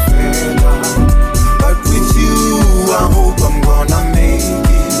solo fela. But with you I hope I'm gonna make it.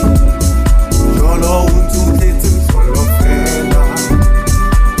 Yolo untu tete solo fela.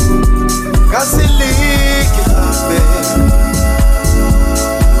 Kasiliki hape.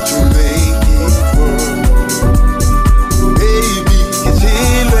 Would you make it work? Baby,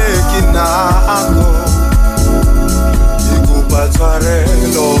 kijile kinako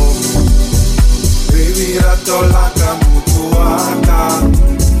Patwarelo, baby, ratolaka mutu waka.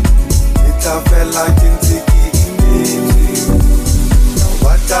 Itafela kintiki imiti.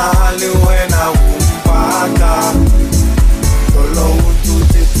 Watahali wena umpaka. Solo utu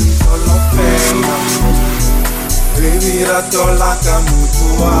tete solo fela. Baby, ratolaka mutu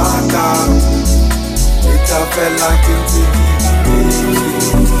waka. Itafela kintiki imiti.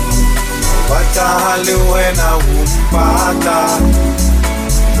 Watahali wena umpaka.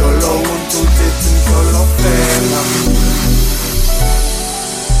 Solo untu tete solo fela.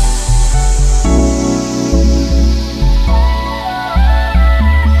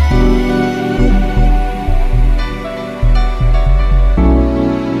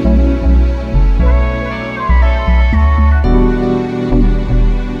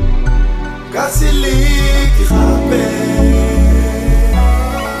 Kasiliki hape.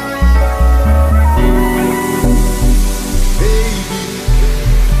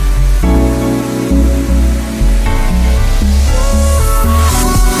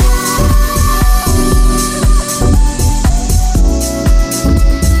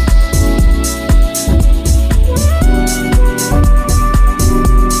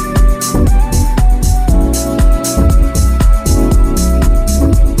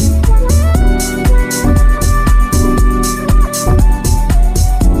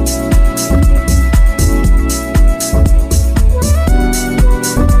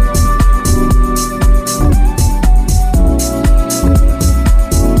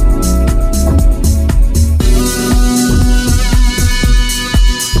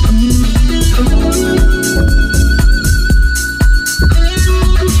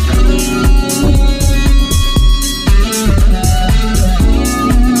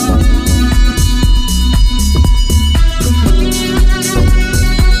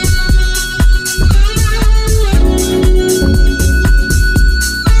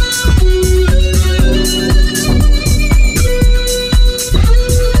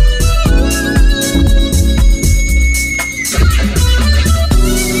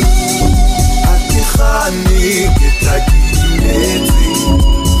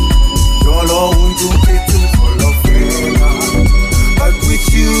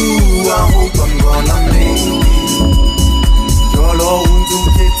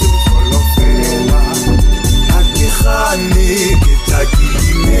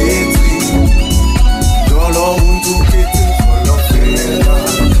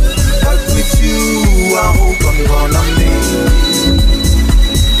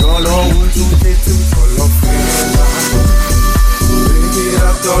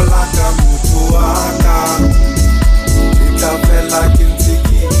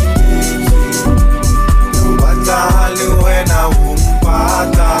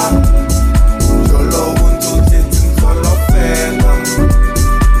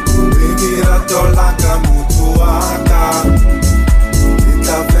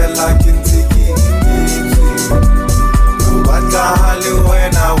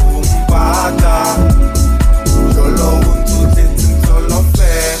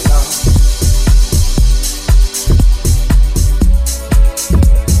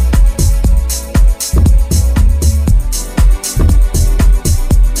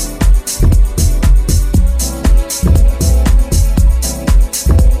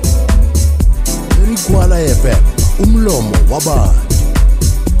 FM, umlomo wabantu.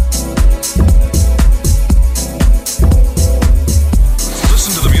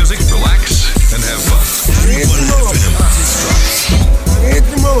 Listen to the music, relax, and have fun.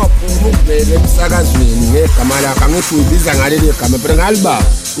 Ethi mawaphume uvele emsakazweni ngegama lakho angithi uyibiza ngaleli gama phela ngaliba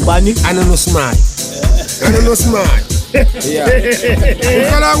ubani Anonosmile. Anonosmile. Yeah.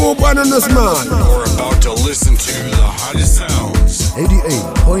 Ukhala kuphi Anonosmile? You're about to listen to the hottest sounds.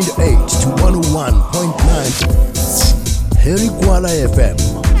 88.8 to 101.9 Heri Kuala FM.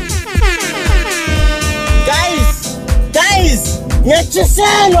 Guys,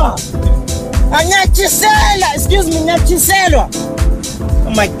 nyachiselwa. Anyachiselwa, excuse me, nyachiselwa.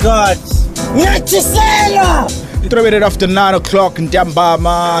 Oh my God, nyachiselwa. 3 minutes after 9 o'clock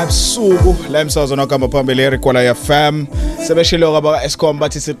ntambama ebusuku la emsazweni wakamba phambili Heri Kuala FM. Sebeshilo ngaba Eskom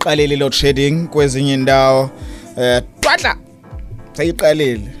bathi siqalile load shedding kwezinye indawo. Twatla.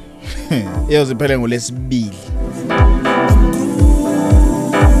 Sayiqalile. Iyoziphele ngolesibili.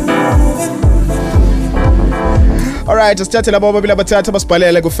 Alright, sithathe labo babili abathatha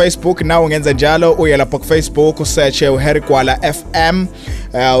basibhalele ku Facebook. Nawe ungenza njalo uya lapha ku Facebook usearch uHeri Kuala FM.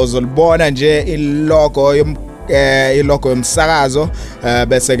 Uzolibona nje ilogo yomsakazo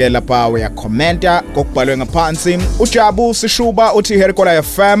bese ke lapha uya commenta kokubhalwe ngaphansi. Ujabu Sishuba uthi Heri Kuala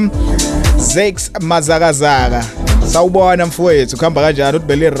FM. Zex Mazakazaka. Sawubona mfowethu kuhamba kanjani uthi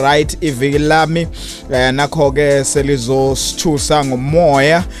beli right iviki lami nakho ke selizo sithusa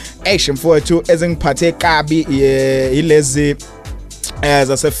ngomoya mfowethu ezingiphathe kabi ilezi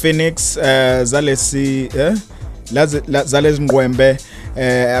zase Phoenix zalesi zalezi ngqwembe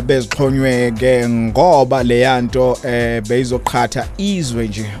abezixhonywe ke ngoba le yanto beyizoqhatha izwe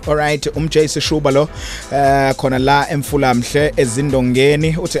nje. Alright, umJC Shuba lo khona la emfulamhle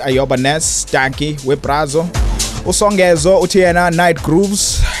ezindongeni uthi Ayoba Ness Stanky weBrazo. Usongezo uthi yena Night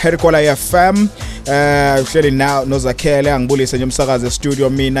Grooves Heri Kuala FM uhleli now nozakhele angibulise nje umsakazo studio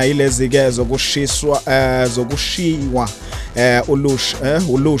mina ilezi ke zokushiwa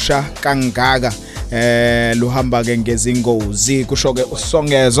ulusha kangaka luhamba ke ngezingozi kusho ke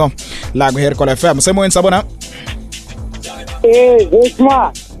usongezo la ku Heri Kuala FM semoyeni sabona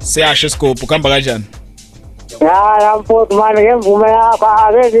Zisma siyasho isigubhu kuhamba kanjani ya mfowethu manje ngemvume yakho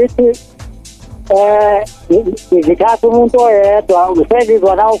ake zithi ngithatha umuntu oyedwa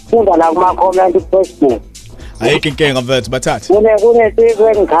ngisebizwa na ukufunda la kuma comment ku Facebook. Ayikho inkinga mfethu bathathe.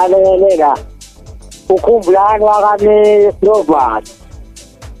 Kunesizwe engikhalele la. Ukhumbulani wakami Slovak.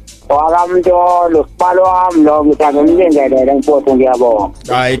 Wakamntolo sibalo wami lo ngitangimlindelele mfowethu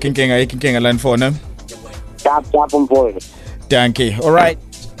ngiyabonga. Ayikho inkinga la mfowethu. Tap mfowethu. Thank you. All right.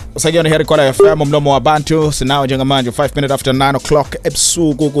 Usakuyona Heri Kuala FM umlomo wabantu sinawo njengamanje 5 minutes after 9 o'clock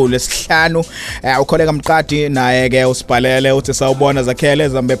ebusuku kulesihlanu ukholeka mqadi naye ke usibhalele uthi sawubona zakhele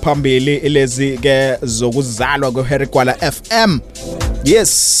zambe phambili ilezi ke zokuzalwa ku Heri Kuala FM.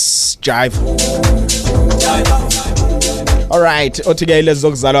 Yes, jive. Alright, uthi ke ilezi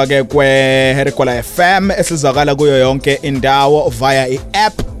zokuzalwa ke kwe Heri Kuala FM esizakala kuyo yonke indawo via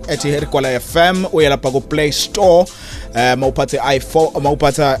i-app ethi Heri Kuala FM uya lapha ku Play Store mawuphathe iPhone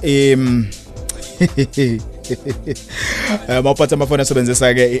mawuphatha mawuphatha amafoni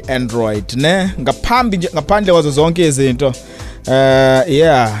asebenzisa ke iAndroid ne ngaphandle kwazo zonke izinto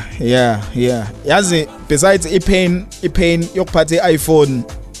yeah yazi besides ipain yokuphatha iPhone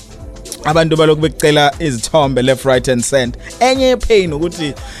abantu balokhu becela izithombe left right and center enye ipain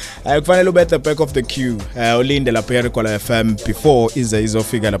ukuthi kufanele ube at the back of the queue ulinde lapha Heri Kuala FM before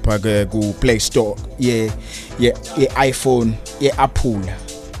izofika lapha ku Play Store iPhone Apple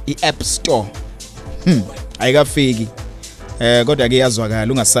iApp Store ayikafiki kodwa ke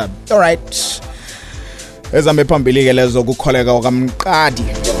yazwakala ungasabi. Alright, ezambe phambili ke lezo kukholeka okamqadi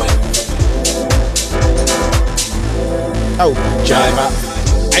awu jaiva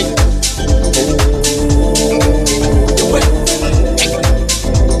ay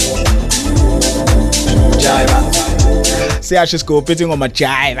siyasho isigubhu ithi ngoma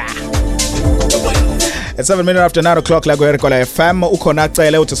jaiva. At 7 minutes after 9 o'clock la ku Heri Kuala FM ukhona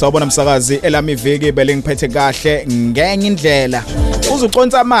acele uthi sawubona umsakazi elami iviki belingiphethe kahle ngenye indlela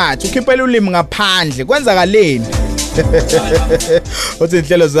uzuconsa amathi ukhiphela ulimi ngaphandle kwenzakaleni uthi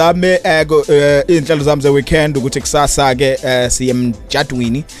inhlelo zami ze weekend ukuthi kusasa ke siye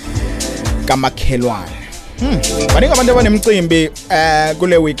emjadwini kamakhelwane baningi abantu abanemicimbi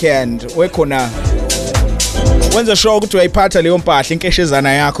kule weekend wekhona wenza sure ukuthi uyayiphatha leyo mpahla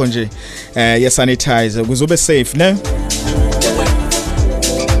inkeshezana yakho nje ye sanitizer ukuze ube safe ne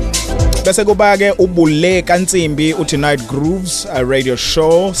bese kuba ke ubule kansimbi uthi Night Grooves radio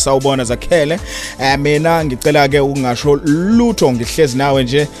show sawubona zakhele mina ngicela ke ukungasho lutho ngihlezi nawe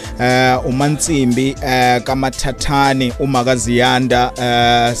nje uMansimbi kaMathathani uMakaziyanda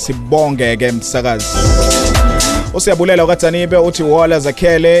sibonge ke msakazi usiyabulela ukaThanibe uthi wala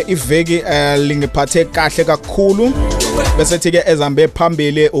zakhele iveki lingiphathe kahle kakhulu bese thi ke ezambe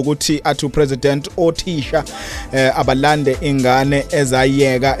phambili ukuthi athu president othisha abalande ingane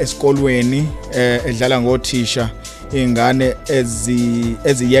ezayeka esikolweni edlala ngothisha ingane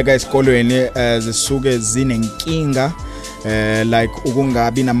eziyeka esikolweni zisuke zinenkinga like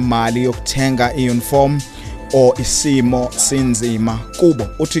ukungabi namali yokuthenga iuniform o isimo sinzima kubo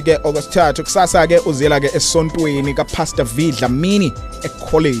uthi ke okwesithathu kusasa ke uziyela ke esontweni kaPastor Vidla mini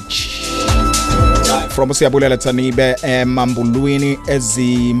ecollege from siyabulela Thanibe emambulwini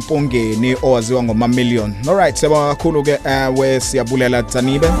ezimpongeni owaziwa ngoma million alright seba kakhulu ke we siyabulela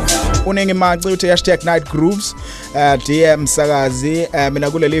Thanibe uningi maci uthi #nightgrooves DM sakazi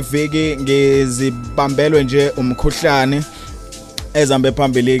mina kuleli viki ngizibambelwe nje umkhuhlane ezambe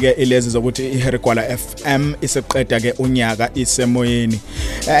phambili ke ilezi zokuthi iHerigwala FM iseqeda ke unyaka isemoyeni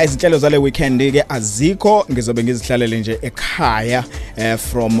izinhlelo zale weekend ke azikho ngizobe ngizihlalele nje ekhaya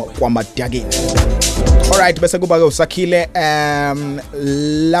from kwaMadakeni alright bese kuba ke usakhile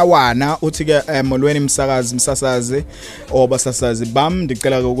lawana uthi ke molweni msasazi obasasazi bam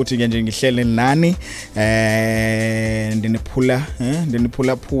ndicela ukuthi ke nje ngihlele nani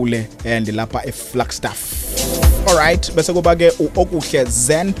ndiniphula phule ndilapha eFlagstaff alright bese kuba ke okuhle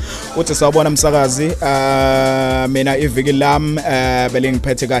zen uthi sawubona msakazi mina iviki lam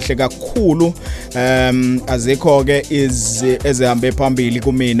belingiphethe kahle kakhulu azikho ke ezihambe phambili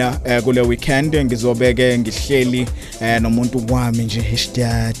kumina kule weekend ngizobeke ngihleli nomuntu wami nje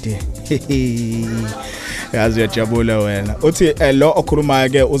 #dade yazi uyajabula wena uthi lo okhuluma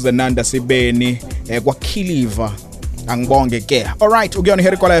ke uZenanda Sibeni kwaKhiliva angibonge ke alright ukuyona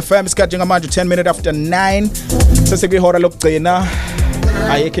iHerigwala FM isikhathi ngamanje 10 minutes after 9 sesekuyihora lokugcina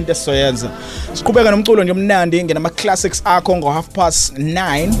ayekho into esizoyenza siqhubeka nomculo nje omnandi ngenama classics akho ngo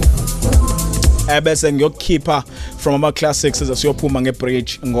 9:30 bese ngiyokhipha from ama classics ezasiyophuma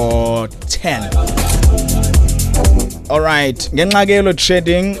ngebridge ngo 10 alright ngenxa ke lo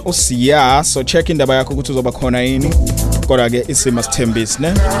trading usiya so check indaba yakho ukuthi uzoba khona yini kodwa ke isimo sithembisi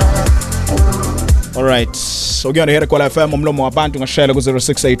ne alright so kuyona iHerigwala FM umlomo wabantu ngashayela ku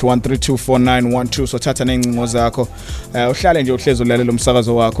 0681324912 so thatha nencingo zakho uhlale nje uhlezi ulalela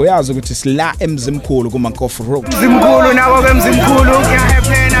umsakazo wakho yazi ukuthi sila emzimkhulu kuma Coff Road Mzimkhulu nako ke mzimkhulu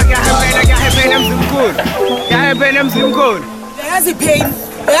kuyahaphena mzimkhulu yazi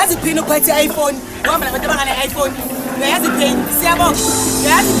pain uphathe iPhone ngoba nabantu abangane iPhone yazi pain siyabonga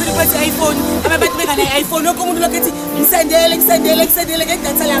yazi pain uphathe iPhone abantu bengane iPhone lokho umuntu lokethi ngisendele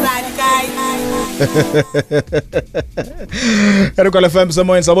ngedatha labani kai Herigwala FM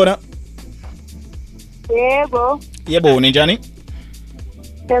semoyeni sabona yebo ninjani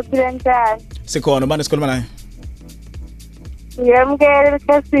Siyaphilani sikhona manje sikhuluma naye Yamkela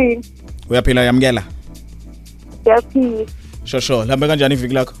ekhasini uyaphila yamkela Yaphila shosho lambe kanjani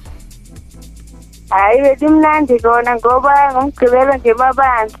iviki lakho hayi bethi mnandi kona ngoba ngomgqibelo nje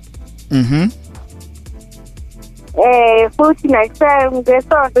mabandla futhi next time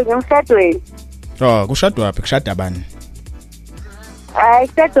ngesonto ngemshadweni kushadwa aphi kushada bani hayi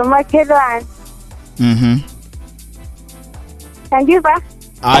kushadwa umakhelwane Angiva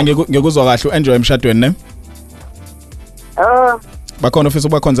ngikuzwa kahle enjoy emshadweni ne bakhona ofisa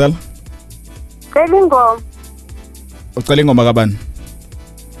ukubakhonzela cela ingoma ucela ingoma kabani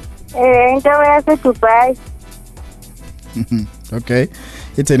into yase Dubai okay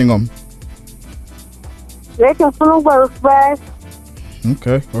itheni ingoma Let's ngifuna ukuba usibasi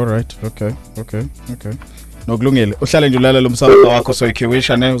okay alright okay nokulungile uhlale nje ulalela umsakazo wakho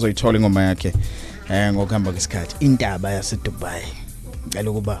soyikhiwisha ne uzoyithola ingoma yakhe ngokuhamba kwesikhathi intaba yase Dubai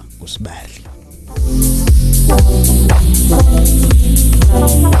ngalo kuba usibali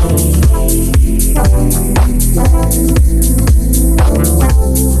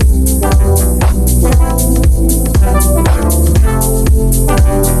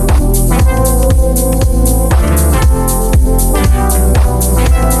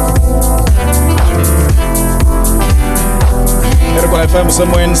Herigwala FM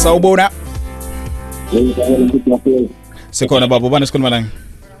semoyeni sawubona sikhona baba ubani sikhuluma la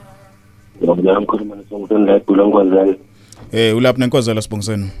Ngiyabona ngikhuluma nesongqondo ledula ngozela ulapha nenkozela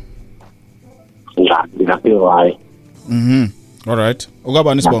sibongiseni ngiyaphiwa hayi alright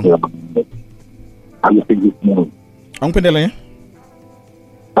ukabani sibongo angiphendela nje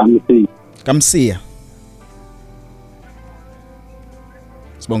Kamsiya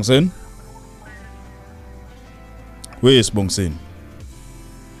sibongiseni Sibongiseni.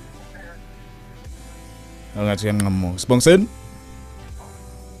 Angathi yanqamuka. Sibongiseni.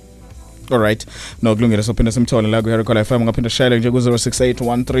 Alright. No kulungile sophinda simthole la ku Herikola FM ngaphinda shayela nje ku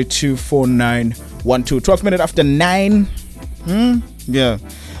 0681324912 12 minutes after 9. Yeah.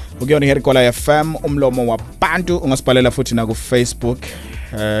 Ukuyona Herikola FM umlomo wabantu ungasibhalela futhi na ku Facebook.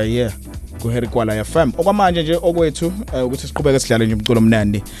 Yeah. Ku Herikola FM. Okwamanje nje okwethu ukuthi siqhubeke sidlale nje umculo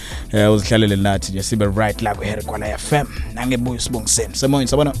omnandi. Uzihlalele nathi nje sibe right la ku Herikola FM. Nangebuye Sibongiseni. Semoyini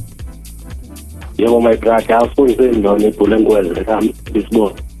sabona. Yebo my brother, awufundise ndona ibhulengweze kami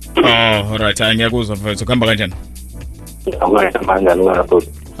isibona. Alright, ngiyakuzwa mfethu. Kuhamba kanjani? Awungahamba kanjani ngapho?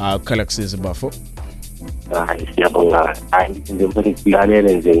 Ukhala kusiza bafo. Siyabonga. Ngifuna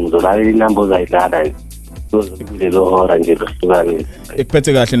ukulalele nje ngizolalela inamba ozayidlala nje. Lelo hora nje lohlukane.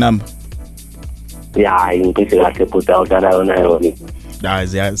 Ikuphethe kahle inamba? Ya, ngiphethe kahle futhi awudlala yona yona.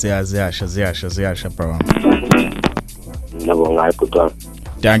 Ziyasha bro. Ngiyabonga futhi.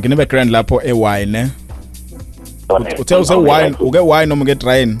 Danke nibe grand lapho ewine. Uthe wine, uke wine noma uke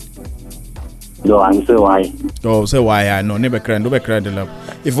drying? No, angise wine. No, use wine no nibe grand, ube grand lapho.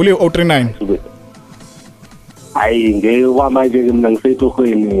 Ivuli 039. Hayi ngewamanje mina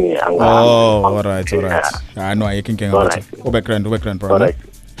ngisetokhweni anga. Alright. No ayikho inkinga ngathi. Ube grand bro. Alright.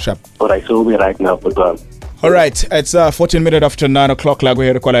 Sharp. Alright, so we'll be right now futhi. Alright, it's 14 minutes after 9 o'clock la ku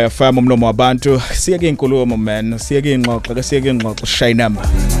Herikola FM umlomo wabantu. Siyeke inkulumo man, siyeke ingxoxo shay number.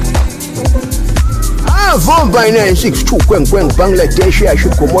 Vomba 962 kweng Bangladesh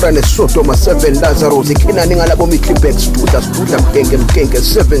yashigomora neSoto ma 7 Lazarus ikinani ngalabo Mickleback students mkenge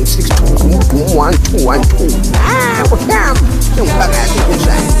 7621212. Ukham ngipakathi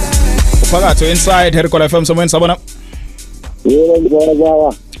njani. Uphakathi inside Herikola FM someone sabona. Yebo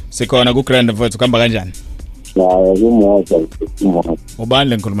ngiyabona. Sikhona ku grand voice kuhamba kanjani? Ya, ngimoto. Ubani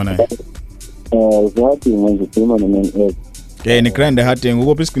lenkhuluma naye? Zathi manje sikhuluma nomuntu. Ni grand Harding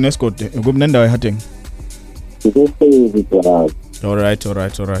ukuphi isiginesigodi ukuphi nendawo eHarding? Alright.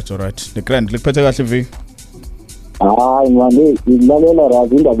 The grand likuphethe kahle vi. Hayi manje ilalela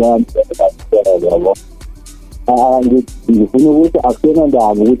razinda abantu. Ngifuna ukuthi akusena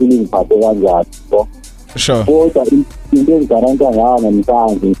ndaba ukuthi ngiphathe kanjani. Sure. Kodwa into engigaranta ngayo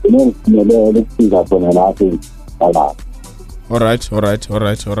namhlanje ngifuna ukufika khona lapho. Alright.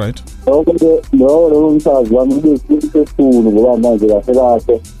 Lo umsazi wami ubesikhulu ngoba manje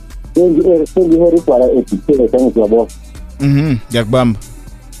kahle. Sengiherikwana edithele sengiyabo. Ngiyakubamba.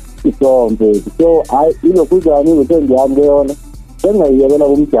 So ilokuzani ukuthi ngiyami leyona. Sengiyekela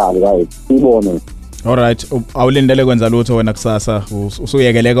kumjali guys. Sibone. Alright, awulindele kwenza lutho wena kusasa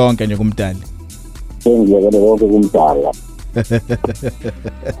usuyekele konke nje kumdali. Sengiyekele konke kumjali.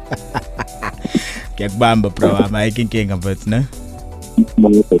 Ngiyakubamba bro, ayikho inkinga mfethu ne.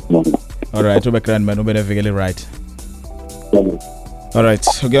 Alright, ube grand man, ube nevikele right. Alright,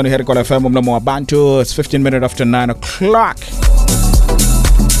 ukuyona Herikola FM umlomo wabantu. It's 15 minutes after 9 o'clock.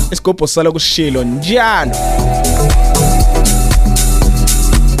 Isigubhu sala kushilo njalo.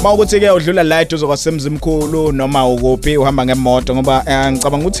 Mawukuthi ke udlula light uzokwasemzimkhulu noma ukuphi uhamba ngemoto ngoba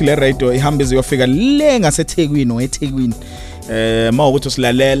ngicabanga ukuthi le radio ihamba iziyofika le ngaseThekwini oeThekwini. Mawukuthi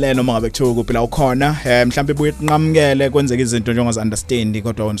usilalele noma ngabe kuthiwa kuphi la ukhona mhlawumbe ibuye inqamukele kwenzeka izinto njengoba understand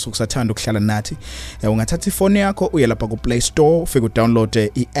kodwa wena usukusathanda ukuhlala nathi. Ungathatha ifoni yakho uye lapha ku Play Store ufike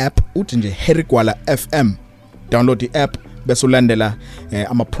udownload i-app uthi nje Herikola FM. Download i-app bese ulandela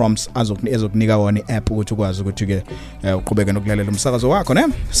ama prompts azokunika wona i-app ukuthi ukwazi ukuthi ke uqhubeke nokulalela umsakazo wakho ne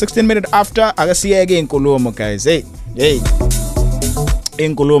 16 minutes after ake siyeke inkulumo guys. Hey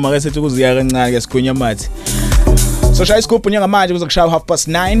inkulumo ake sithi kuziya kancane ke sigwinya mathi. So shaya isigubhu njengamanje kuzokushaya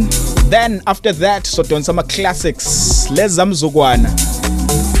 9:30. Then after that so don some classics lezamzukwana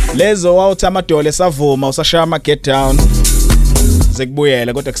lezo wawuthi amadole savuma usashaya ama get down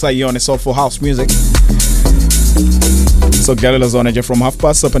zekubuyela kodwa kusayiyona soulful house music. So kudlalela zona nje from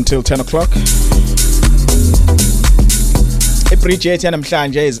 9:30 up until 10 o'clock. I-bridge yethu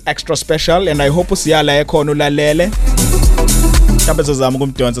namhlanje is extra special and I hope usiyala ekhona ulalele. Mhlawumbe sizozama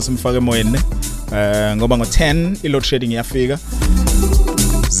ukumdonsa simfake emoyeni ngoba ngo10 i-load shedding iyafika.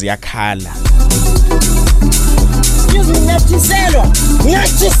 Ziyakhala.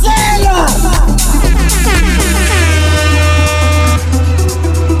 Ngiyathiselwa.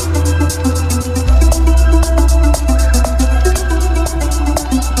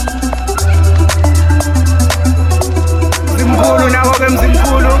 Mzimkhulu nako ke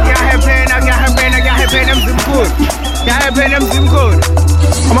mzimkhulu kuyahephena mzimkhulu.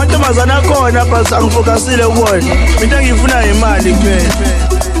 Amantombazana akhona base angifocusile kubona. Into engifuna imali kuphela.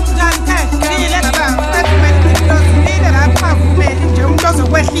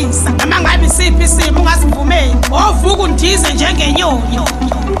 ukwehlisa noma ngabe isiphi isimo ungazivumeli ovuka undize njengenyoni.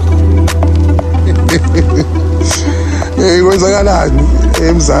 Hey, kwenzakalani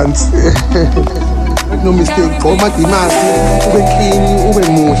eMzansi? No mistake, gqoma dimasi, ube clean, ube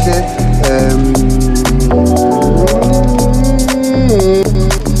muhle.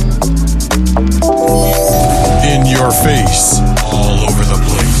 In your face, all over the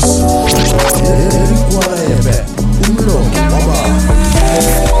place.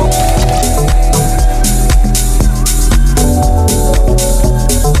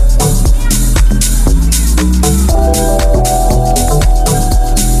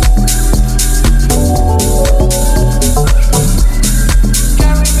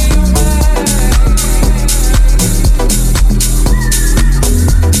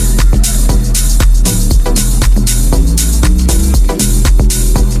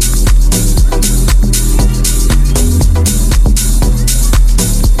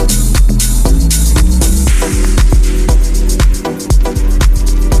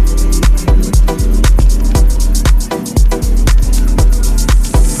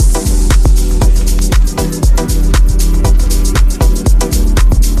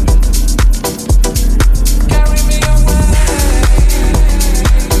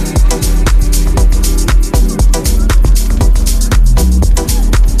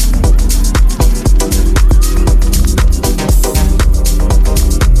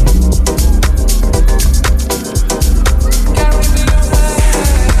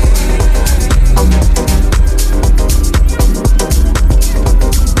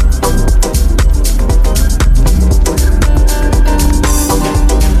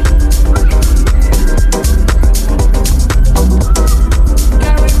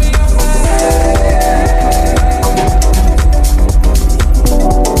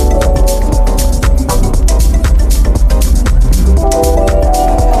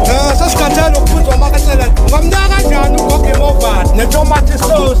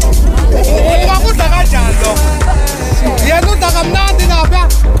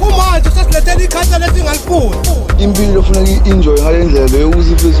 impilo kufanele i-enjoy ngalendlela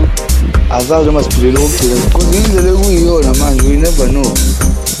yokuthi mfethu azazi noma siphilele ukugcina because indlela ekuyiyona manje you never know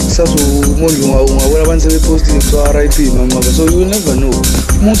sathi umuntu ungabona abantu sebepostile kuthiwa RIP mama so you never know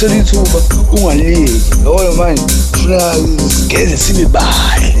umuntu elithuba ungaliyeki yabona manje kufuneka sigeze sibe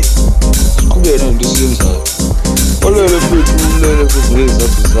bahle siqhubeke nento esiyenzayo olele mfethu ulele futhi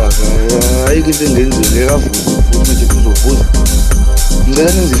ngezizathu zakhe ayikho into engenzile kavuza futhi nje kuzovuza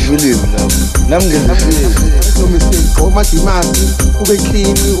ngicela nenze ifilimu lapho nami ngenze ifilimu no mistake gqoma dimasi ube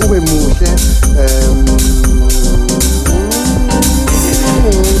clean ube muhle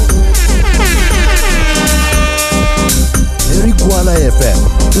Erigwala FM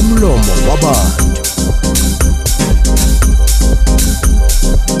umlomo wabantu.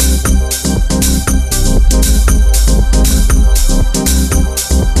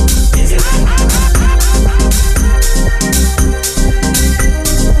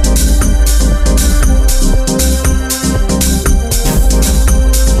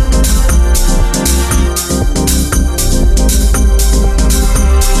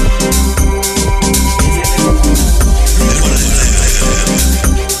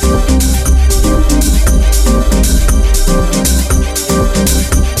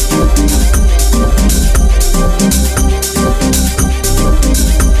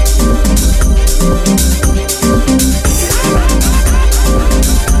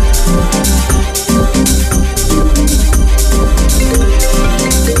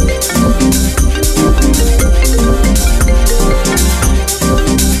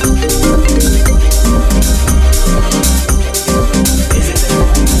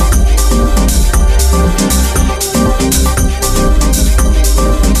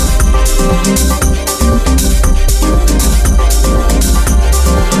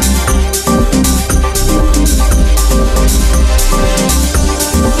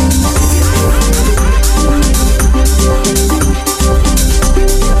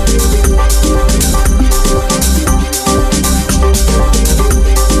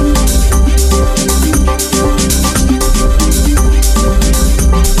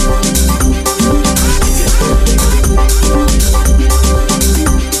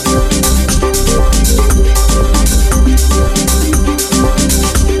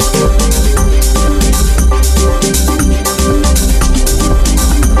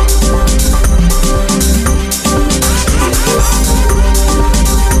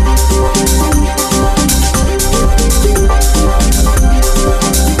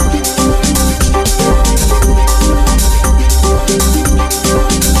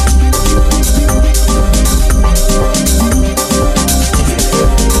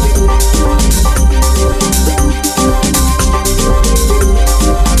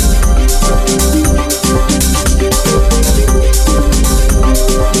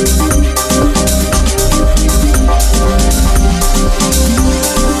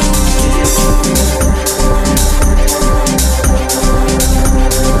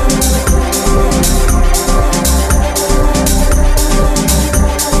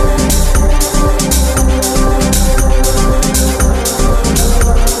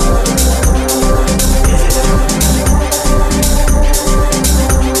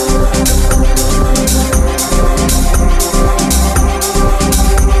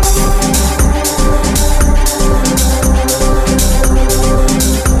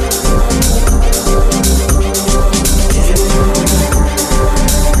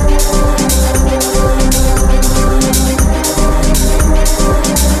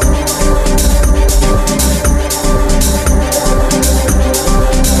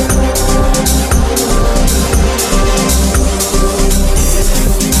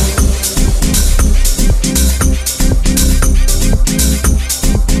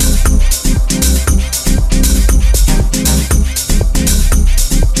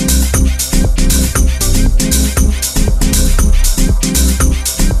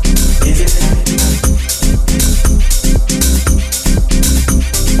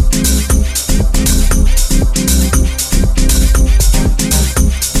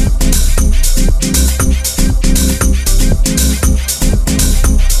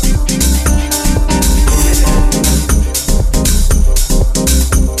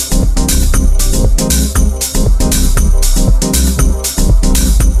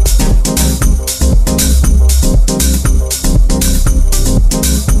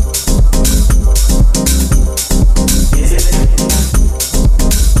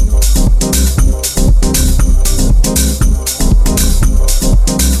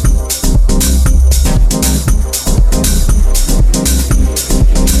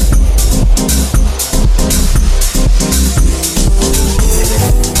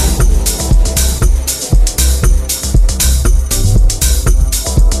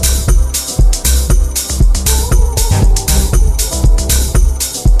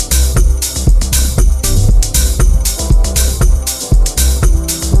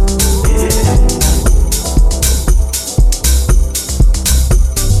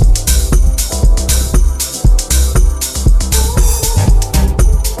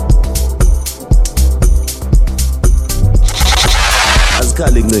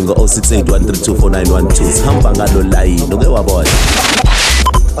 incingo 0681324912 sihamba ngalo line uke wabona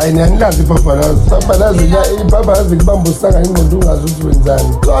Ayinangilazi ibhabhalazi ibhabhalazi kubamba usanga ingqondo ungazi ukuthi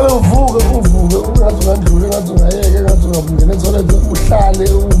wenzani. Qala uvuke ungathi ungandlule ngathi ungayeke ngathi ungabungena toilet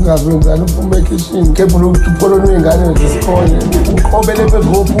uhlale ungazi wenzani uphume ekitchen kebhula ukupholona uyingane zesikole uqobele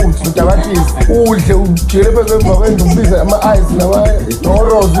phezophuthi udabatisi udle ujele phezemva kwendlu ubiza ama ice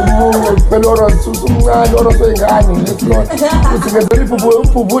noros umunye phela oros umncane oros oyingane lesikole uthi ngezela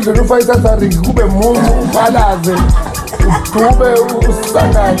iphuphu udle nofayisa saringi kube muncu uphalaze udube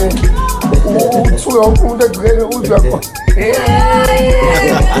usangane uthuke wonke umuntu egcikeni uzwa khona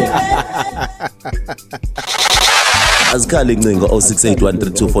Azikhali incingo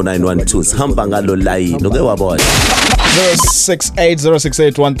 0681324912 sihamba ngalo line uke wabona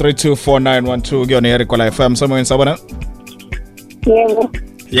 068068132491 kuyona iRekola FM somoyeni sabona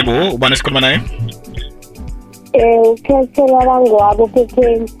Yebo ubani sikhuluma naye Khethelo langwabo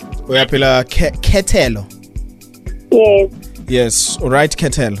phepheni Uyaphila Khethelo Yes, alright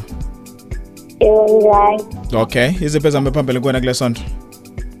Khethelo right. Okay, iziphi ezambe phambili kuwena kule sonto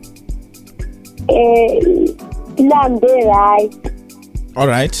Lambe right.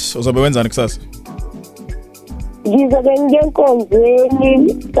 Alright, uzobe wenzani kusasa Ngizobe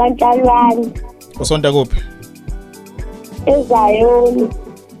ngenkonzweni kaNtalwane Usonta kuphi eZayoni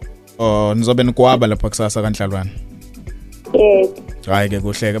Oh, nizobe nikwaba lapha kusasa kaNhlalwane Hayi ke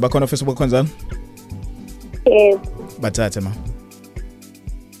kuhleke bakhona Facebook khonzana Bathathe ma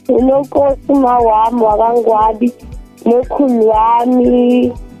Unonkosi mawami wakangwabi nokhulu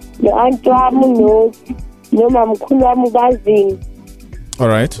wami no-aunt wami nomamkhulu wami bazini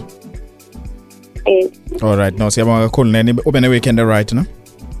Alright Alright no siyabonga kakhulu nene ube ne weekend right no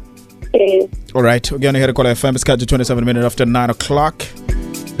Alright ukuyona iRekola FM isikhathi 27 minutes after 9 o'clock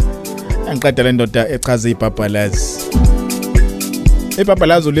Angiqeda le ndoda echaza ibhabhalazi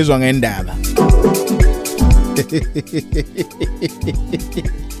Ibhabhalazi ulizwa ngendaba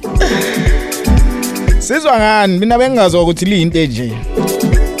Sizwa ngani mina bengingazwa ukuthi liyinto enje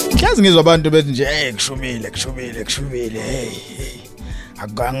Hlazi ngizwa abantu bethi nje kushubile hey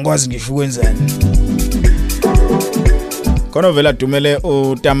akangikwazi ngisho ukwenzani Khona vela dumele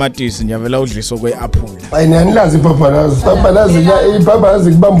utamatisi nyavela udliso kweapple Ayinanilazi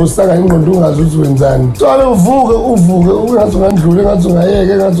ibhabhalazi kubamba usanga ingqondo ungazi ukuthi wenzani Qala uvuke ungathi ungandlule ngathi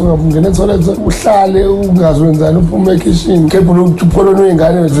ungayeke ngathi ungabungena toilet uhlale ungazi wenzani uphume ekitchen kebhula ukupholona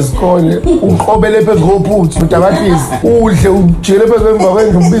uyingane zesikole uqobele phezophuthi udabatisi udle ujele phezemva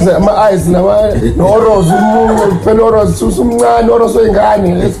kwendlu ubiza ama ice noros umunye phela oros umncane oros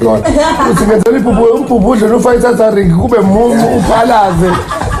oyingane lesikole uthi ngezela iphuphu udle nofayisa saringi kube uphalaze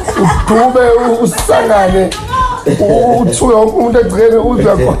udube usangane uthuke wonke umuntu egcikeni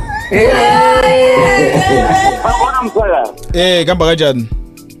uzwa khona Kamba kanjani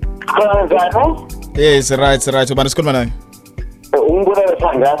Kanjani Yes right ubani sikhuluma naye Umbulelo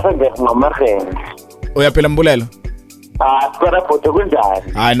sangasa ngemamarheni Uyaphila mbulelo Sikora photo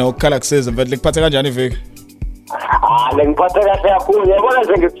kunjani Hayi no khala kusiza mfethu likuphatha kanjani iviki Lengiphatha kahle kakhulu yabona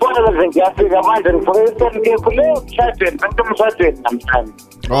nje ngikufonela nje ngiyafika manje ngifike isonke kule umshadweni bentomshadweni namhlanje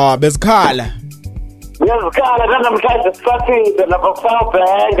bezikhala namhlanje sifathile lapha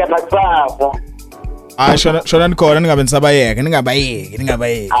kusabhenga nakusasa shona nikhona ningabe nisabayeke ningabayeki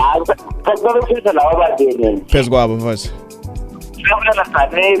sekubalufisa lawa badeni phezu kwabo mfethu Siyabona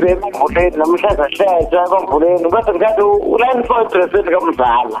sanebe emvuleni namhlanje ahletsha komvuleni bese ngathi uline for dress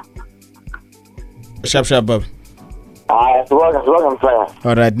kamzala Sharp baba Sibonga mfaka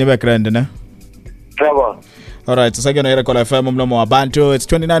Alright nibe grand ne Trevor Alright sisakuyona iRekola FM umlomo wabantu it's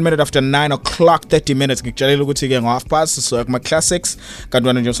 29 minutes after 9 o'clock 30 minutes ngikutshalela ukuthi ke ngo half past so kuma classics kanti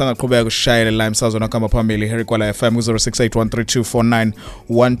wena nje usangaqhubeka ushayele la emsazweni akamba phambili iRekola FM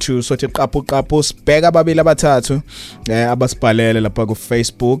 0681324912 sothi qaphu sibheka ababili abathathu abasibhalele lapha ku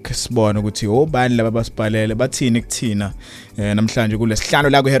Facebook sibone ukuthi obani laba basibhalele bathini kuthina namhlanje kulesihlanu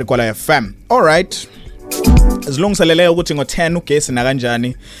la ku iRekola FM alright Zilungiselele ukuthi ngo10 ugesi na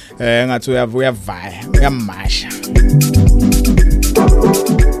kanjani ngathi uyavaya uyamasha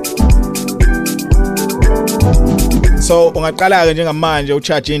So ungaqala ke njengamanje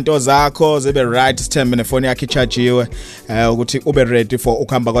ucharge into zakho zibe right sithembe nefoni yakho ichargiwe ukuthi ube ready for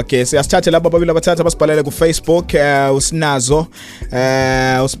ukuhamba kwagesi asithathe laba babili abathatha basibhalele ku Facebook usinazo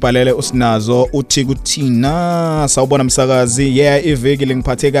usibhalele usinazo uthi kuthina sawubona msakazi iviki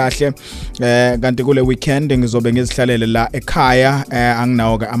lingiphathe kahle kanti kule weekend ngizobe ngizihlalele la ekhaya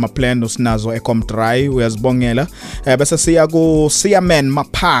anginawo ke ama plan usinazo eComdry uyazibongela bese siya ku Siaman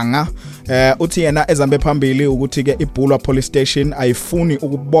Maphanga uthi yena ezambe phambili ukuthi ke iBhulwa police station ayifuni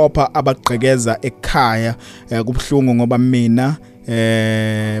ukubopha abagqekeza ekhaya kubhlungu ngoba mina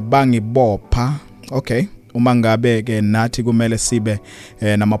bangibopha. Okay, uma ngabe ke nathi kumele sibe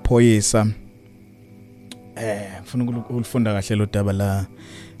namaphoyisa ngifuna ukufunda kahle lo daba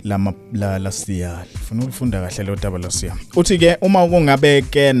la siya. Ngifuna ukufunda kahle lo daba la siya. Uthi ke uma kungabe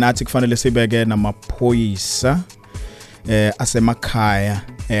ke nathi kufanele sibe ke namaphoyisa asemakhaya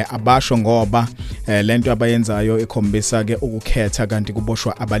abasho ngoba lento abayenzayo ikhombisa ke ukukhetha kanti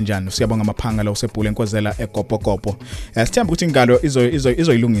kuboshwa abanjani. Siyabonga amaphanga la usebhule enkozela eGopogopo. Sithemba ukuthi ingalo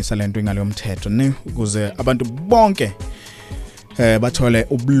izoyilungisa lento ingalo yomthetho ne ukuze abantu bonke bathole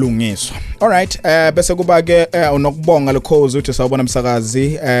ubulungiswa. Alright, bese kuba ke unokubonga lokhozi uthi sawubona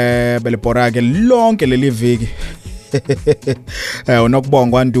umsakazi belebhora ke lonke leli viki.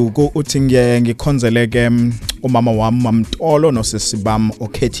 Unokubonga kwanduku uthi ngikhonzele ke umama wami mamtolo nosisibam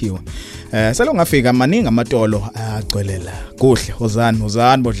okhethiwe. Selo ngafika maningi amatolo agcwelela. Kuhle, uzani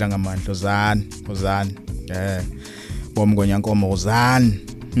bodla ngamandla, uzani. Bomngonyankomo uzani.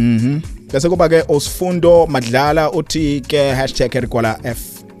 Bese kuba ke Osfundo Madlala uthi ke #Erikwala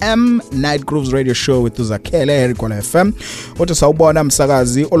FM Night Grooves Radio Show with Uzakhele Erikwala FM. Uthi sawubona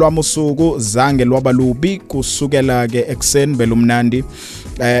umsakazi olwami usuku zange lwabalubi kusukela ke ekseni belumnandi.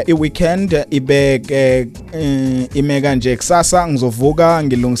 I-weekend ibeke imeka nje kusasa ngizovuka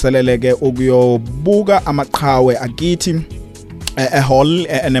ngilungiselele ke ukuyobuka amaqhawe akithi hall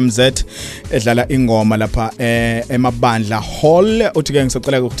NMZ edlala ingoma lapha emabandla hall. Uthi ke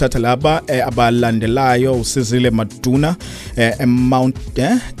ngisacela ukuthatha laba abalandelayo usizile Maduna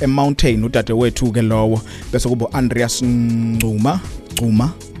Mountain udade wethu ke lowo bese kuba Andreas Ncuma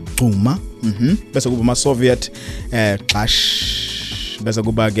bese kuba ama Soviet clash bese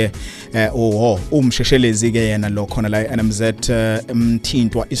kuba ke umsheshelezi ke yena lo khona la NMZ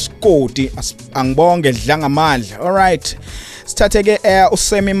Mthintwa iskoti angibonge dla ngamandla. Alright, sithathe ke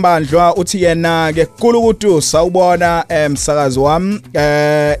uSemi Mbandlwa uthi yena ke kulukuthi sawubona umsakazi wami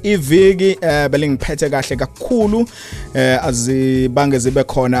iviki belingiphethe kahle kakhulu azibange zibe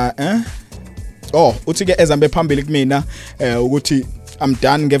khona uthi ke ezambe phambili kumina ukuthi I'm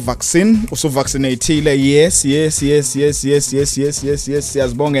done ngevaccine usuvaccinatile. Yes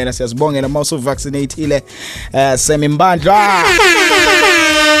siyazibongela mawusu vaccinatile Semi Mbandlwa.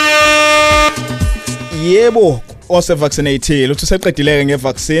 Yebo ose vaccinatile uthi seqedileke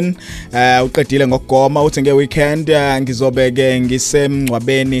ngevaccine uqedile ngokugoma uthi ngeweekend ngizobeke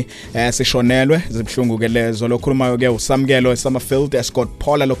ngisemncwabeni sishonelwe zibhlungu ke lezo lokhulumayo ke usamkelo Summerfield Escort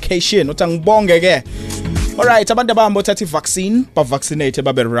Paula location uthi ngibonge ke. Alright, abantu abahamba uthatha ivaccine ba vaccinate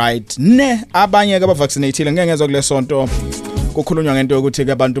babe right ne abanye ke ba vaccinatile ngeke ngezwe kule sonto kukhulunywa ngento ukuthi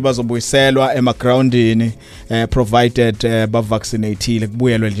ke abantu bazobuyiselwa emagroundini provided ba vaccinatile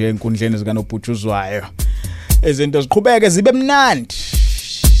kubuyelwe nje enkundleni zikanobhutshuzwayo izinto ziqhubeke zibe mnandi.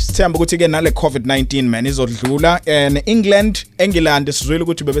 Sithemba ukuthi ke nale COVID-19 man izodlula England sizwile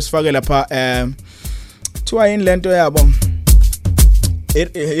ukuthi bebesifake lapha thiwa yini lento yabo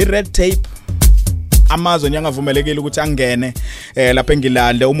i red tape amazwe nyangavumelekile ukuthi angene lapha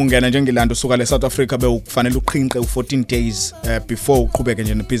eNgilande uma ungena nje eNgilande usuka le South Africa bekufanele uqhinqe u14 days before uqhubeke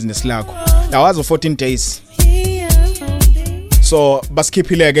nje nebusiness lakho. Yawazi u14 days. So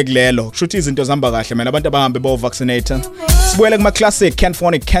basikhiphileke kulelo kushuthi izinto zihamba kahle mina abantu abahambe bo vaccinate. Sibuyele kuma classic Ken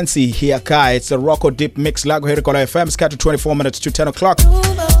Phonic Kensi here kai. It's a Rocco Deep mix la Erikwala FM skatu 24 minutes to 10 o'clock.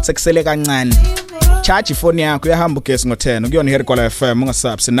 Sekusele kancane. Charge phone yakho uyahamba ugesi ngo10 ukuyona Erikwala FM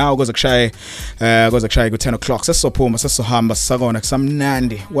ungasabsi nawe kuze kushaye ku 10 o'clock sesizophuma sesizohamba sisakona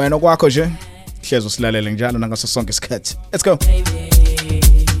kusamnandi wena kwakho nje hleze usilalele njalo nangaso sonke isikhathi. Let's go.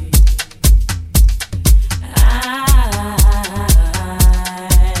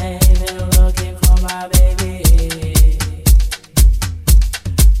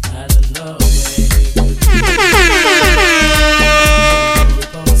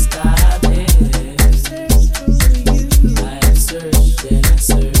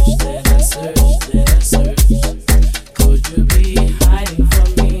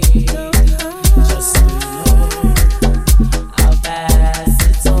 Bad.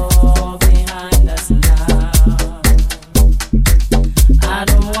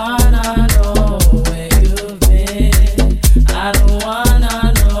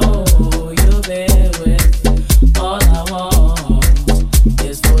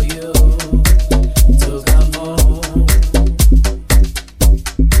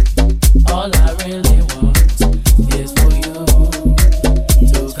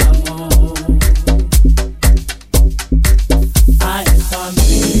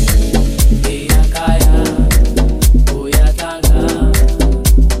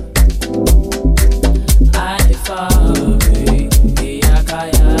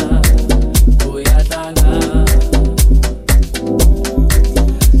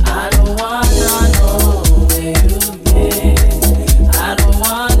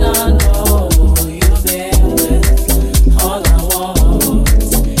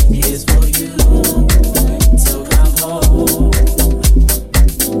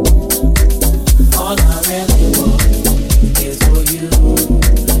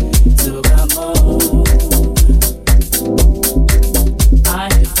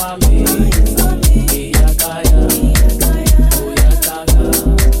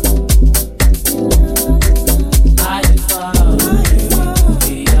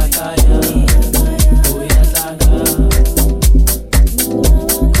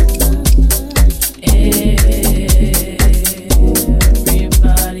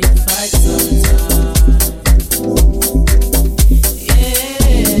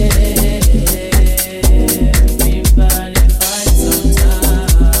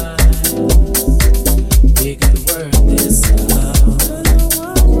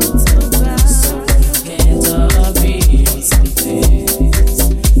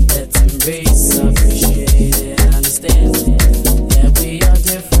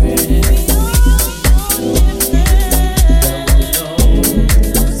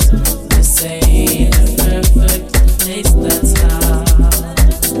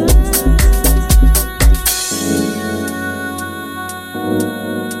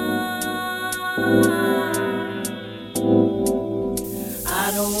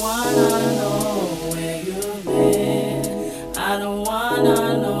 I don't wanna know where you've been. I don't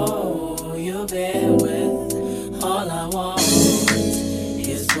wanna know who you've been with. All I want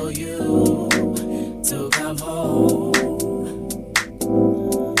is for you to come home.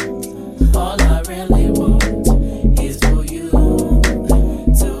 All I really want is for you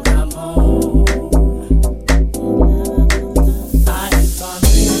to come home. I am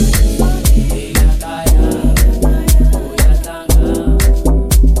sorry, Kaya, Uyatanga.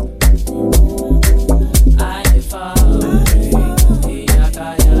 I am sorry,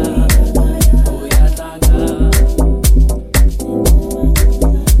 Kaya, Uyatanga.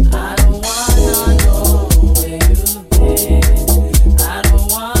 I don't wanna know where you've been. I don't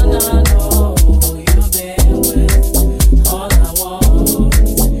wanna know who you've been with. All I want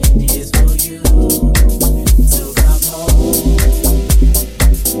is for you to come home.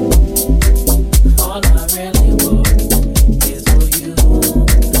 All I really want is for you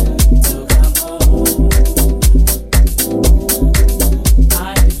to come home.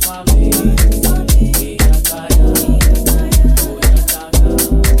 I am Swami, Iyakaya, Uyatanga.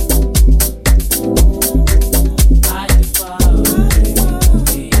 I am Swami,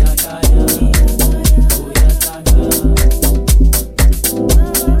 Iyakaya,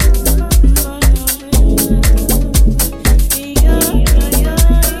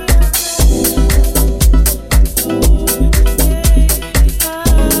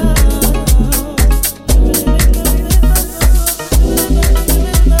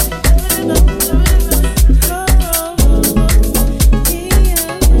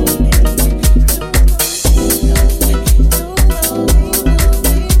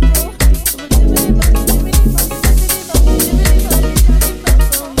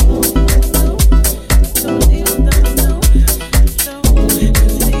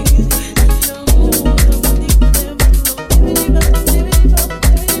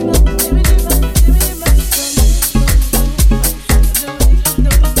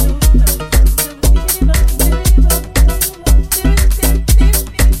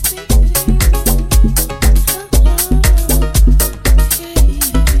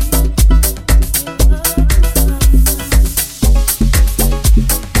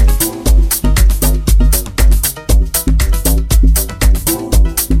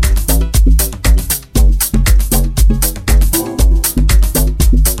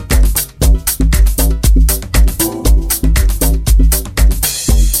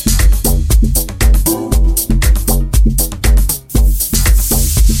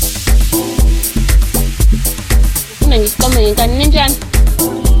 Kanini njani?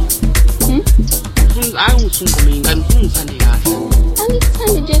 Angithungome ingane ungithande kahle.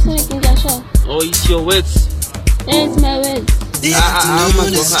 Angithandi nje sonke ngiyasho. Oh, it's your words. It's my words.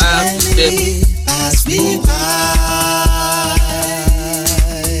 Pass me by.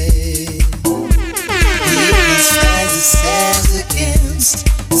 As it stands against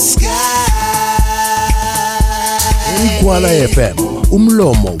the sky. Kwala FM,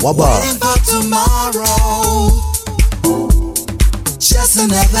 umlomo waba. Tomorrow, just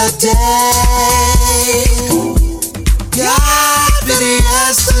another day. God pity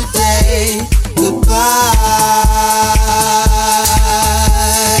yesterday. Goodbye.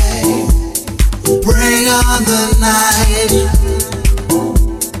 Bring on the night.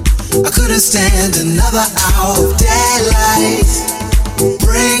 I couldn't stand another hour of daylight.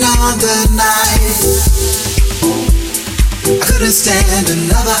 Bring on the night. I couldn't stand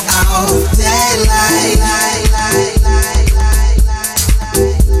another hour of daylight.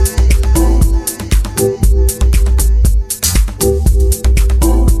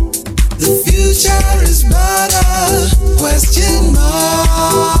 The future is but a question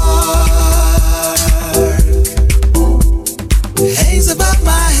mark. Hangs above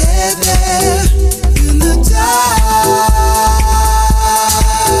my head there in the dark.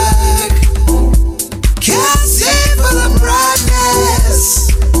 Can't see for the brightness.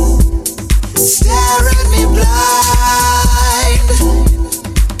 Stare at me blind.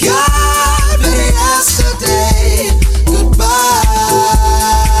 God be yesterday. Goodbye.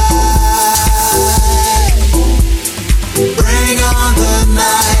 Bring on the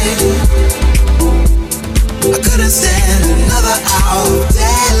night. I couldn't stand another hour of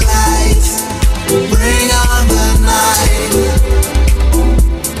daylight. Bring on the night.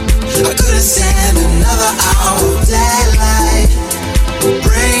 I couldn't stand another hour of daylight.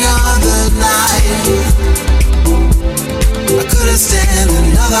 Bring on the night. I couldn't stand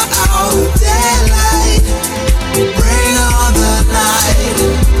another hour of daylight. Bring on the night.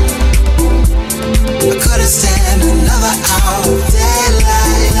 I couldn't stand another hour of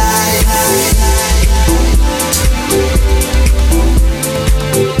daylight.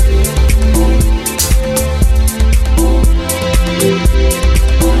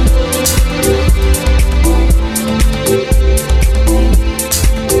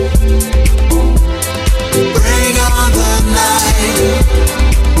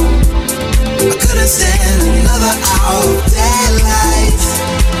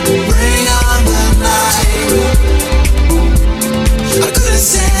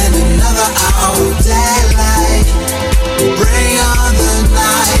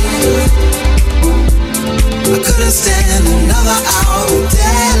 another hour of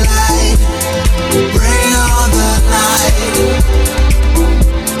daylight. Bring on the night.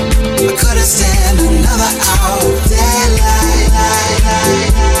 I couldn't stand another hour of daylight.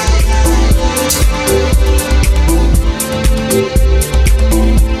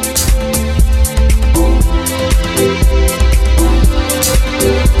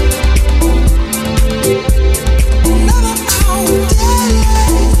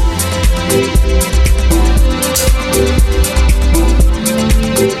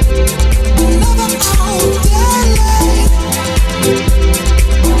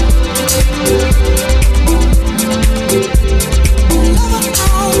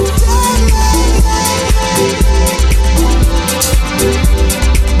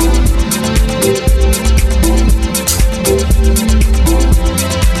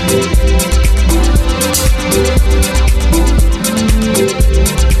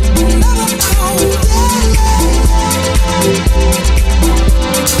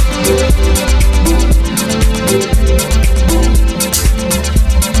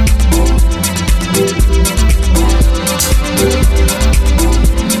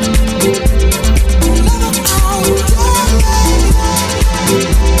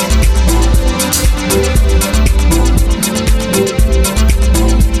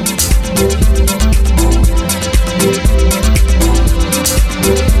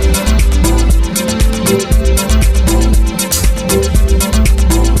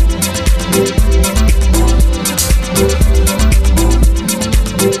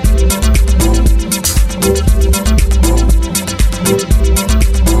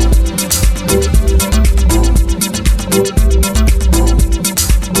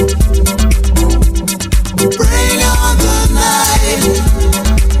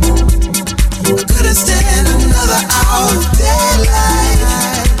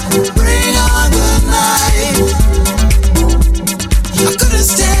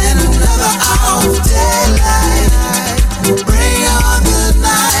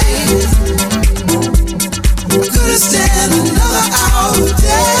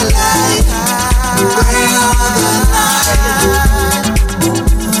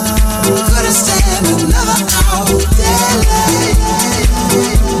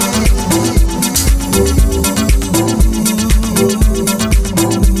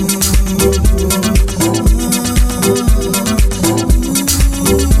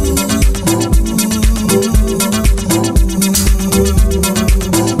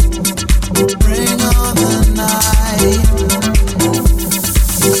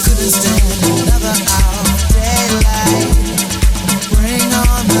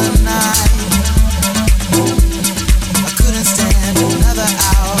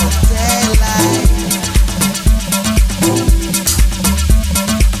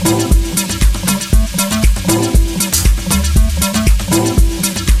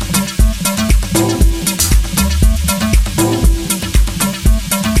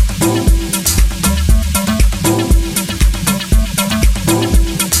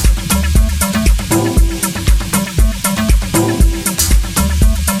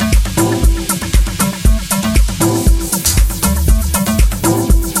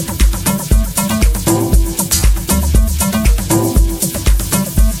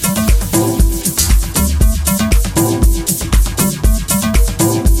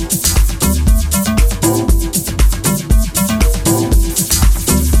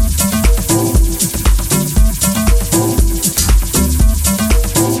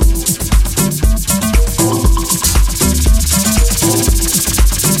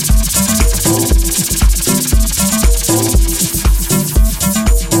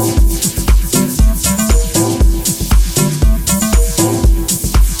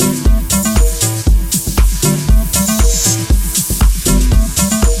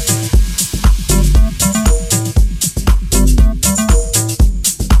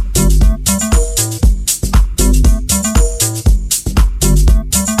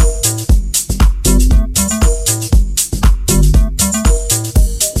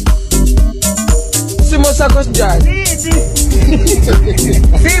 sakho sinjani?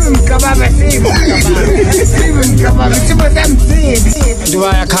 Sibe mkababa, sibe mkababa, simo samsibi.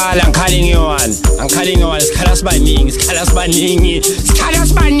 Ndibayakhala ngikhali ngiyi-one, angikhali ngiyi-one, sikhala sibaningi.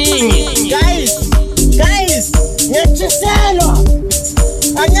 Guys, ngiyatshiselwa.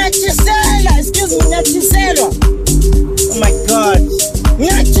 Angiyatshiselwa, excuse me, ngiyatshiselwa. Oh my God,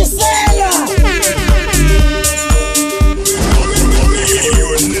 ngiyatshiselwa.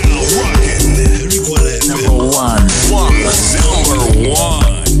 Number one.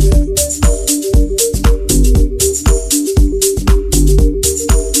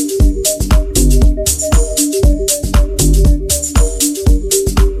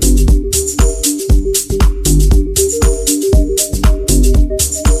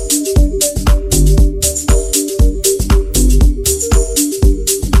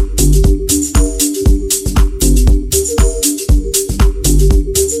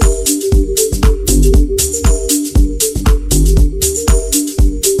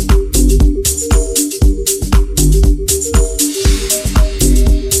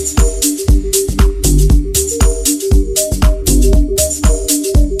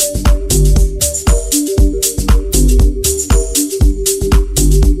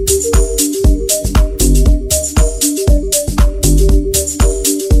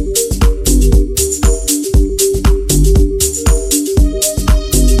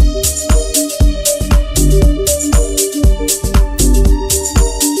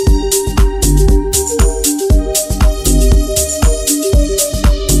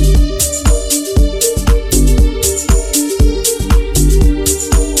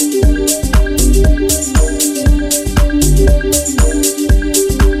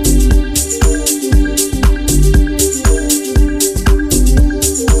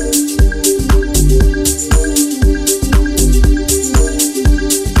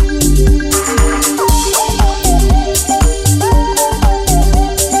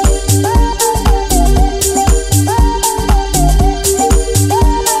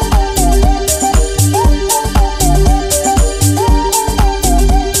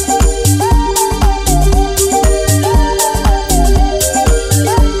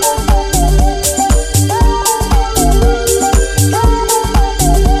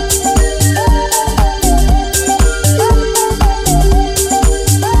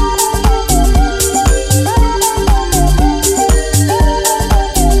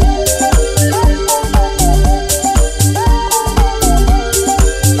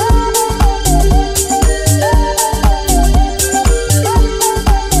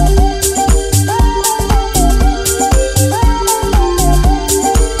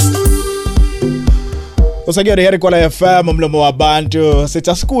 Usakuyona here kwala FM umlomo wabantu. Sithi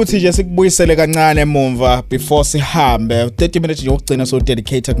asikuthi nje sikubuyisele kancane emumva before sihambe. 30 minutes nje ukugcina so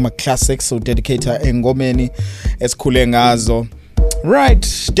dedicate kuma classics, so dedicate engomeni esikhule ngazo.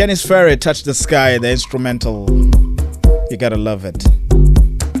 Right, Dennis Ferry, Touch the Sky, the instrumental. You gotta love it.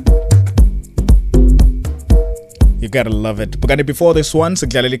 You gotta love it. But before this one,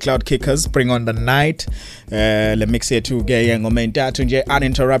 Siglaleli Cloud Kickers, Bring on the Night. Le mix here to gay ngoma intathu nje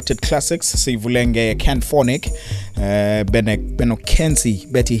uninterrupted classics. Sivulenge Canphonic. Beno Kenzi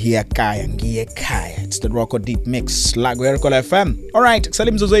Betty here kaya ngiye kaya. It's the Rock or Deep mix. Lagwe Kola FM. All right,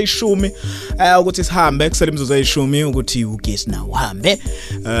 kusale mzuzu eyishumi ukuthi sihambe, kusale mzuzu eyishumi ukuthi ugesi na uhambe.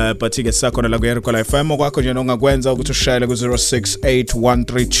 But ke sakhona Lagwe Kola FM okwakho nje ongakwenza ukuthi ushayele ku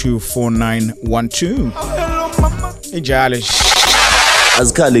 0681324912. Ijale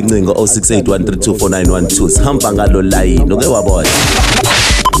Azikhali incingo 0681324912 sihamba ngalo line oke wabona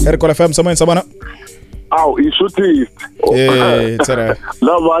Herkola FM someone sabana Aw ishuthi tsara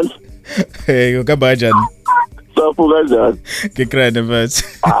la man Hey ukabajani Safu kanjani Ngikrane mfethu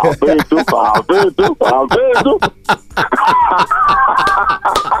Bethu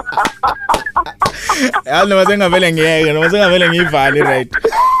Yalo masengavele ngiyeke masengavele ngivali right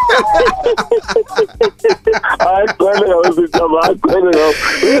Ay kwele ngawuzitaba kwele ngaw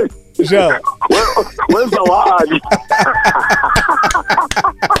Sure Wenza wani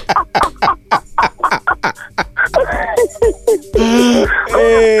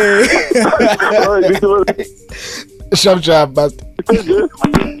Sharp but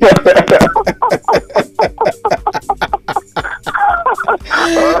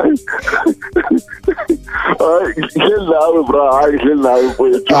Gelawe bra, gelawe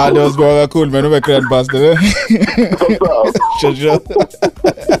boy. That was going cool man, ube grandmaster. Sure.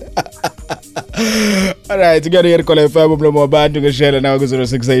 Alright, ngiyari here Kola FM umlomo wabantu ngeshela nawe ku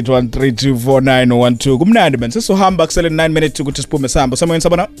 0681324912. Kumnandi man, sesizohamba kusele 9 minutes ukuthi siphume sihamba. Samoyeni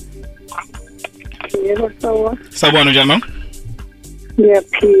sabona? Yebo sawa. Sabona njani man?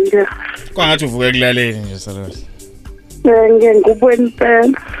 Ngiyaphinda. Kwangathi uvuke ekulaleni nje Salos. Ngengubweni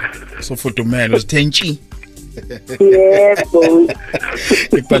pen. Sofudumela usithenki. Yebo.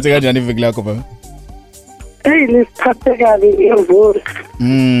 Ikuphathe kanjani iviki lakho baba? Hey, lisiphathe kabi ngevuri.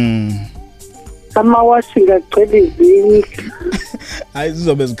 Amawashi ngagcwele izindlu. Hayi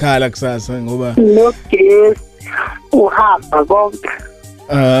sizobe zikhala kusasa ngoba no gas uhamba konke.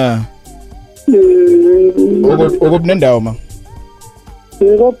 Ukubunendawo ma?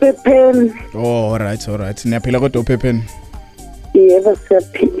 Ngophepheni. Oh alright. Niyaphila kodwa uphepheni? Yebo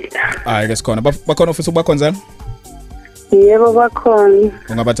siyaphila. Hayi ke sikhona. Bakhona office bakhonzela? Yebo bakhona.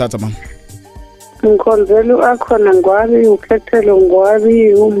 Ungabathatha ma? Ngikhonzela akhona ngwabi, ukhethelo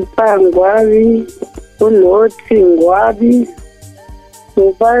ngwabi, umpangwabi, unothi ngwabi,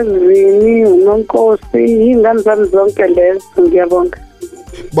 ubazini, unonkosi, ingane zami zonke lezo ngiyabonga.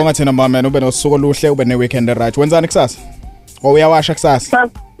 Bonga thina mama ube nosuku oluhle ube ne weekend right. Wenzani kusasa? Uyawasha kusasa?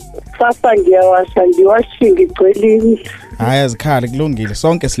 Sasa ngiyawasha, ngiwashi ngigcwelile. Hayi azikhali kulungile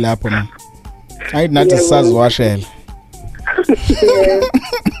sonke silapho ma. Hayi nathi sisazwashela.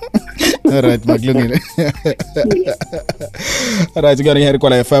 Alright, maglungile. Alright, ngiyani here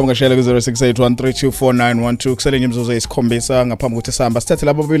Kola FM ngashela ku 0681324912 kuselenye imzuzu esikhombisa ngaphambi ukuthi sihamba sithathe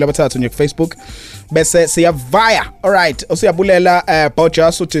labo babili abathathu nje ku Facebook bese siyavaya. Alright, usiyabulela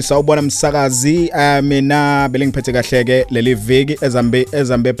Bojas uthi sawubona msakazi mina belingiphethe kahleke leli viki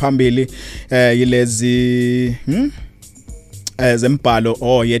ezambe phambili yilezi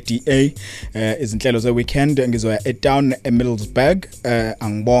zembhalo ye DA izinhlelo ze weekend ngizoya eTown eMiddlesbrough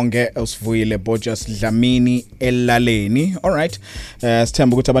angibonge usivuyile Bojas Dlamini elaleni. Alright,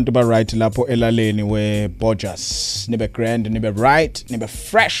 sithemba ukuthi abantu ba right lapho elaleni we Bojas nibe grand nibe right nibe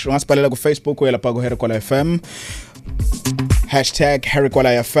fresh. Ungasibhalela ku Facebook uyelapha ku Herkola FM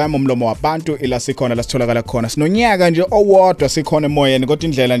 #HerkoLaFM umlomo wabantu ila sikhona la sitholakala khona sinonyaka nje owodwa sikhona emoyeni kodwa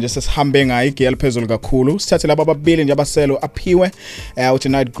indlela nje sesihambe ngayo igiyali phezulu kakhulu sithathe laba ababili nje abaselo aphiwe uthi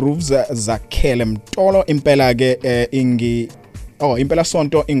Night Grooves zakhele Mtolo impela ke impela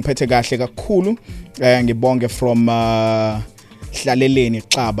sonto ingiphethe kahle kakhulu ngibonge from Hlaleleni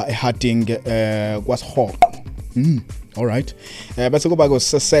Xaba eHarding kwaShoqo. Alright. Bese kuba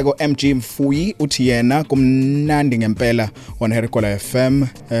kuseseko MG Mfuyi uthi yena kumnandi ngempela on Herkola FM.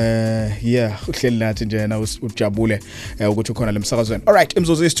 Uhleli nathi nje na ujabule ukuthi ukhona lemsakazweni. Alright,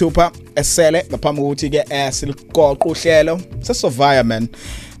 imzuzu isithupha esele ngaphambi kokuthi ke siliqoqa uhlelo. Sesovaya man.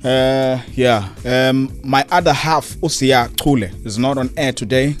 My other half usiya Chule is not on air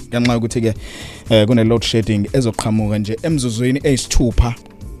today. Ngenxa ukuthi ke kune load shedding ezoqhamuka nje emzuzwini eyisithupha.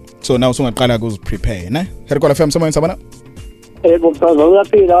 So now usungaqala ukuziprepare ne Herkola FM someone sabana Bomsaza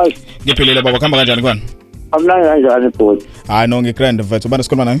uyaphila hayi Ngiphilile baba khamba kanjani kwani Amnandi kanjani bhuti? Hayi no ngigrand mfethu. Ubani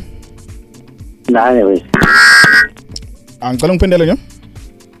sikhuluma naye? Nani wena? Angicela ngiphendele nje.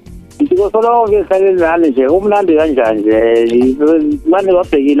 Ngikosolo ngihlale nani nje umnandi kanjani nje manje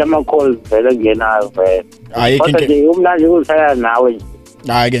wabhekile ama calls vele kungenayo vele. Ayikho Kodwa inkinga. nje umnandi ukuhlala nawe nje.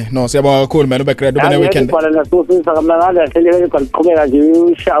 Hayi ke no siyabonga kakhulu man ube great ube ne weekend. Ngibona nasufisa kamnandi ahlele kwaqhubeka nje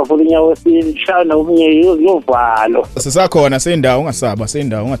ushafu linyawo sishaya nomunye yovalo. Sisakhona seyindawo ungasaba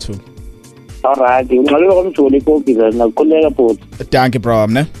seyindawo ungathuki. Alright, ngixolele komjoli ipoki vele ngakukhuleka bhuti. Thank you bro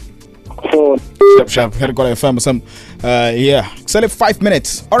ne. So Sharp here got FM some yeah kusele 5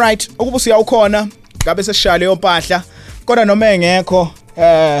 minutes. All right ukuba siyawukhona ngabe seshale yompahla kodwa noma engekho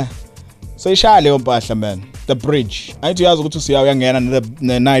soyishale yompahla man. The bridge ayithi uyazi ukuthi usiyawuyangena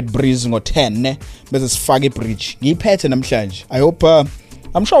ne night breeze ngo10 ne bese sifaka ibridge ngiyiphethe namhlanje. I hope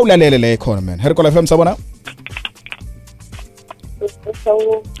I'm sure ulalele le khona man. Here got FM sabona.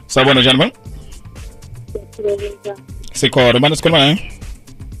 Sabona njani man? Sikhona manje sikhuluma naye.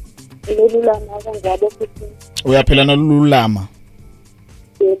 Lululama kanjalo futhi. Uyaphila nolulama.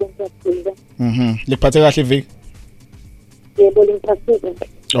 Yebo ngiyaphila. Likuphathe kahle iviki? Yebo ngiphathile.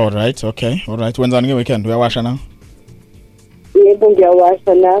 All right. Wenzani ngeweekend uyawasha na? Yebo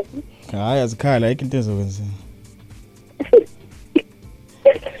ngiyawasha nazo. Hayi azikhala ayikho into ezokwenza.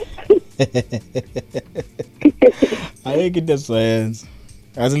 Ayikho into ezoyenza.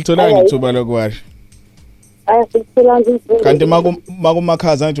 Azilitholanga ithuba lokwasha. Ayasithola nje. Kanti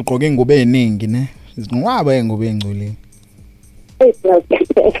makumakhaza nje ugqoke ingubo eziningi ne. Izinqwaba engubo engcolile.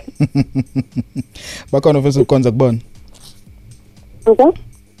 Bakhona ofisa ukukhonza kubona.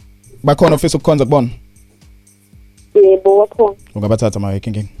 Bakhona ofisa ukukhonza kubona. Yebo wakhona. Ungabathatha ma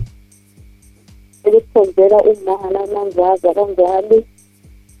inkingi. Ukukhonzela umahana mangaza kanjalo.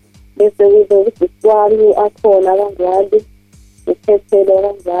 Bese kuzokusikwami akhona kanjalo. Uphethele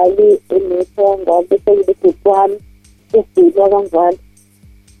kanjalo emetho ngoba bese kusikwami ufika kanjalo.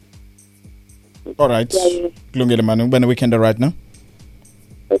 All right. Kulungile man ube ne weekend right now.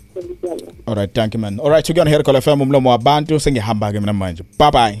 All right, thank you man. All right, ukuyona here call FM umlomo wabantu sengihamba ke mina manje.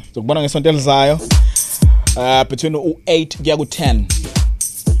 Bye bye. Sokubona ngesonto elizayo. Between u8 kuya ku10.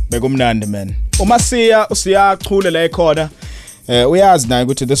 Bekumnandi man. Uma siyachule la ekhona. Uyazi naye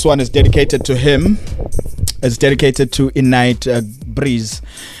ukuthi this one is dedicated to him. It's dedicated to In Night Breeze.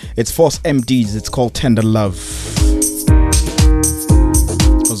 It's Force MDs. It's called Tender Love.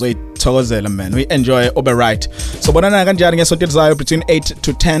 Thokozela man we enjoy obe right so bonana kanjani ngesonto elizayo between 8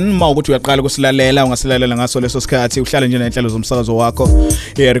 to 10 mawukuthi uyaqala ukusilalela ungasilalela ngaso leso sikhathi uhlale nje nenhlelo zomsakazo wakho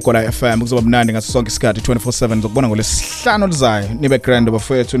eRikola FM kuzoba mnandi ngaso sonke isikhathi 24/7 zokubona ngolesihlanu lizayo nibe grand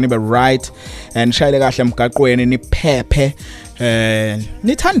bafethu nibe right and shayile kahle emgaqweni niphephe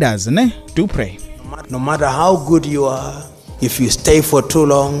nithandaze ne do pray no matter how good you are if you stay for too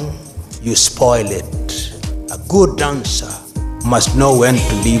long you spoil it a good dancer must know when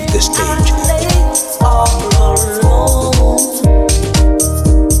to leave the stage.